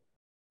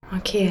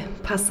 Okay,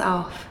 pass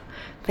auf.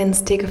 Wenn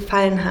es dir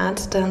gefallen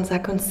hat, dann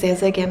sag uns sehr,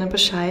 sehr gerne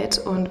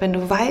Bescheid. Und wenn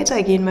du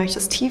weitergehen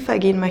möchtest, tiefer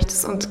gehen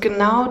möchtest und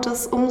genau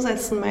das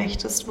umsetzen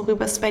möchtest,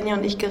 worüber Svenja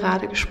und ich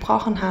gerade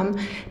gesprochen haben,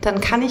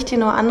 dann kann ich dir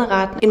nur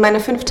anraten, in meine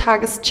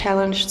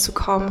 5-Tages-Challenge zu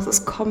kommen. Es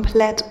ist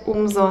komplett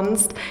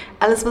umsonst.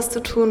 Alles, was du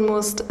tun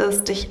musst,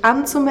 ist dich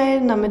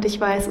anzumelden, damit ich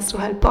weiß, dass du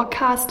halt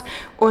Bock hast,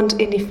 und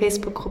in die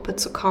Facebook-Gruppe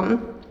zu kommen.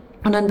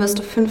 Und dann wirst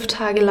du 5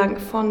 Tage lang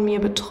von mir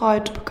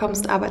betreut, du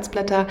bekommst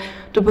Arbeitsblätter,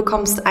 du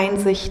bekommst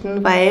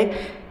Einsichten, weil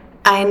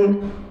ein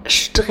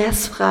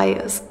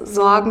stressfreies,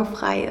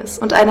 sorgenfreies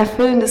und ein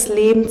erfüllendes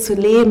Leben zu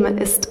leben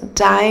ist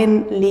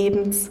dein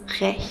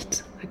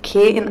Lebensrecht.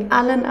 Okay, in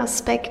allen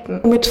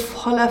Aspekten. Mit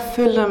voller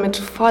Fülle, mit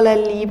voller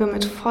Liebe,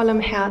 mit vollem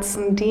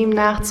Herzen dem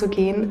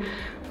nachzugehen,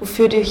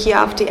 wofür du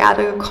hier auf die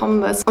Erde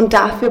gekommen bist. Und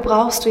dafür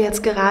brauchst du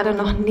jetzt gerade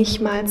noch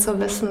nicht mal zu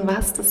wissen,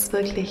 was das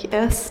wirklich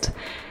ist.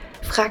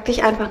 Frag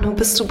dich einfach nur,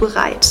 bist du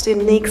bereit,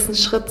 den nächsten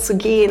Schritt zu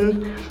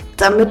gehen,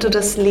 damit du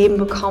das Leben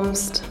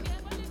bekommst,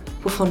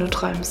 wovon du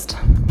träumst.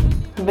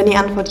 Und wenn die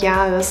Antwort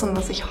ja ist, und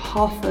was ich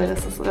hoffe, dass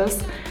es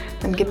ist,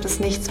 dann gibt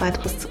es nichts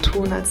weiteres zu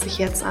tun, als sich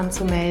jetzt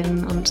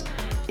anzumelden. Und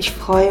ich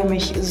freue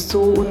mich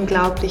so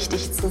unglaublich,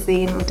 dich zu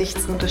sehen und dich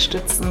zu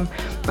unterstützen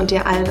und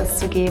dir all das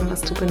zu geben, was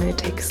du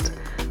benötigst.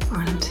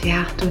 Und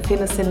ja, du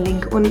findest den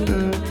Link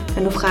unten.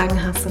 Wenn du Fragen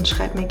hast, dann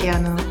schreib mir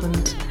gerne.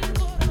 Und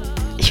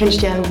ich wünsche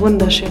dir einen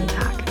wunderschönen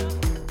Tag.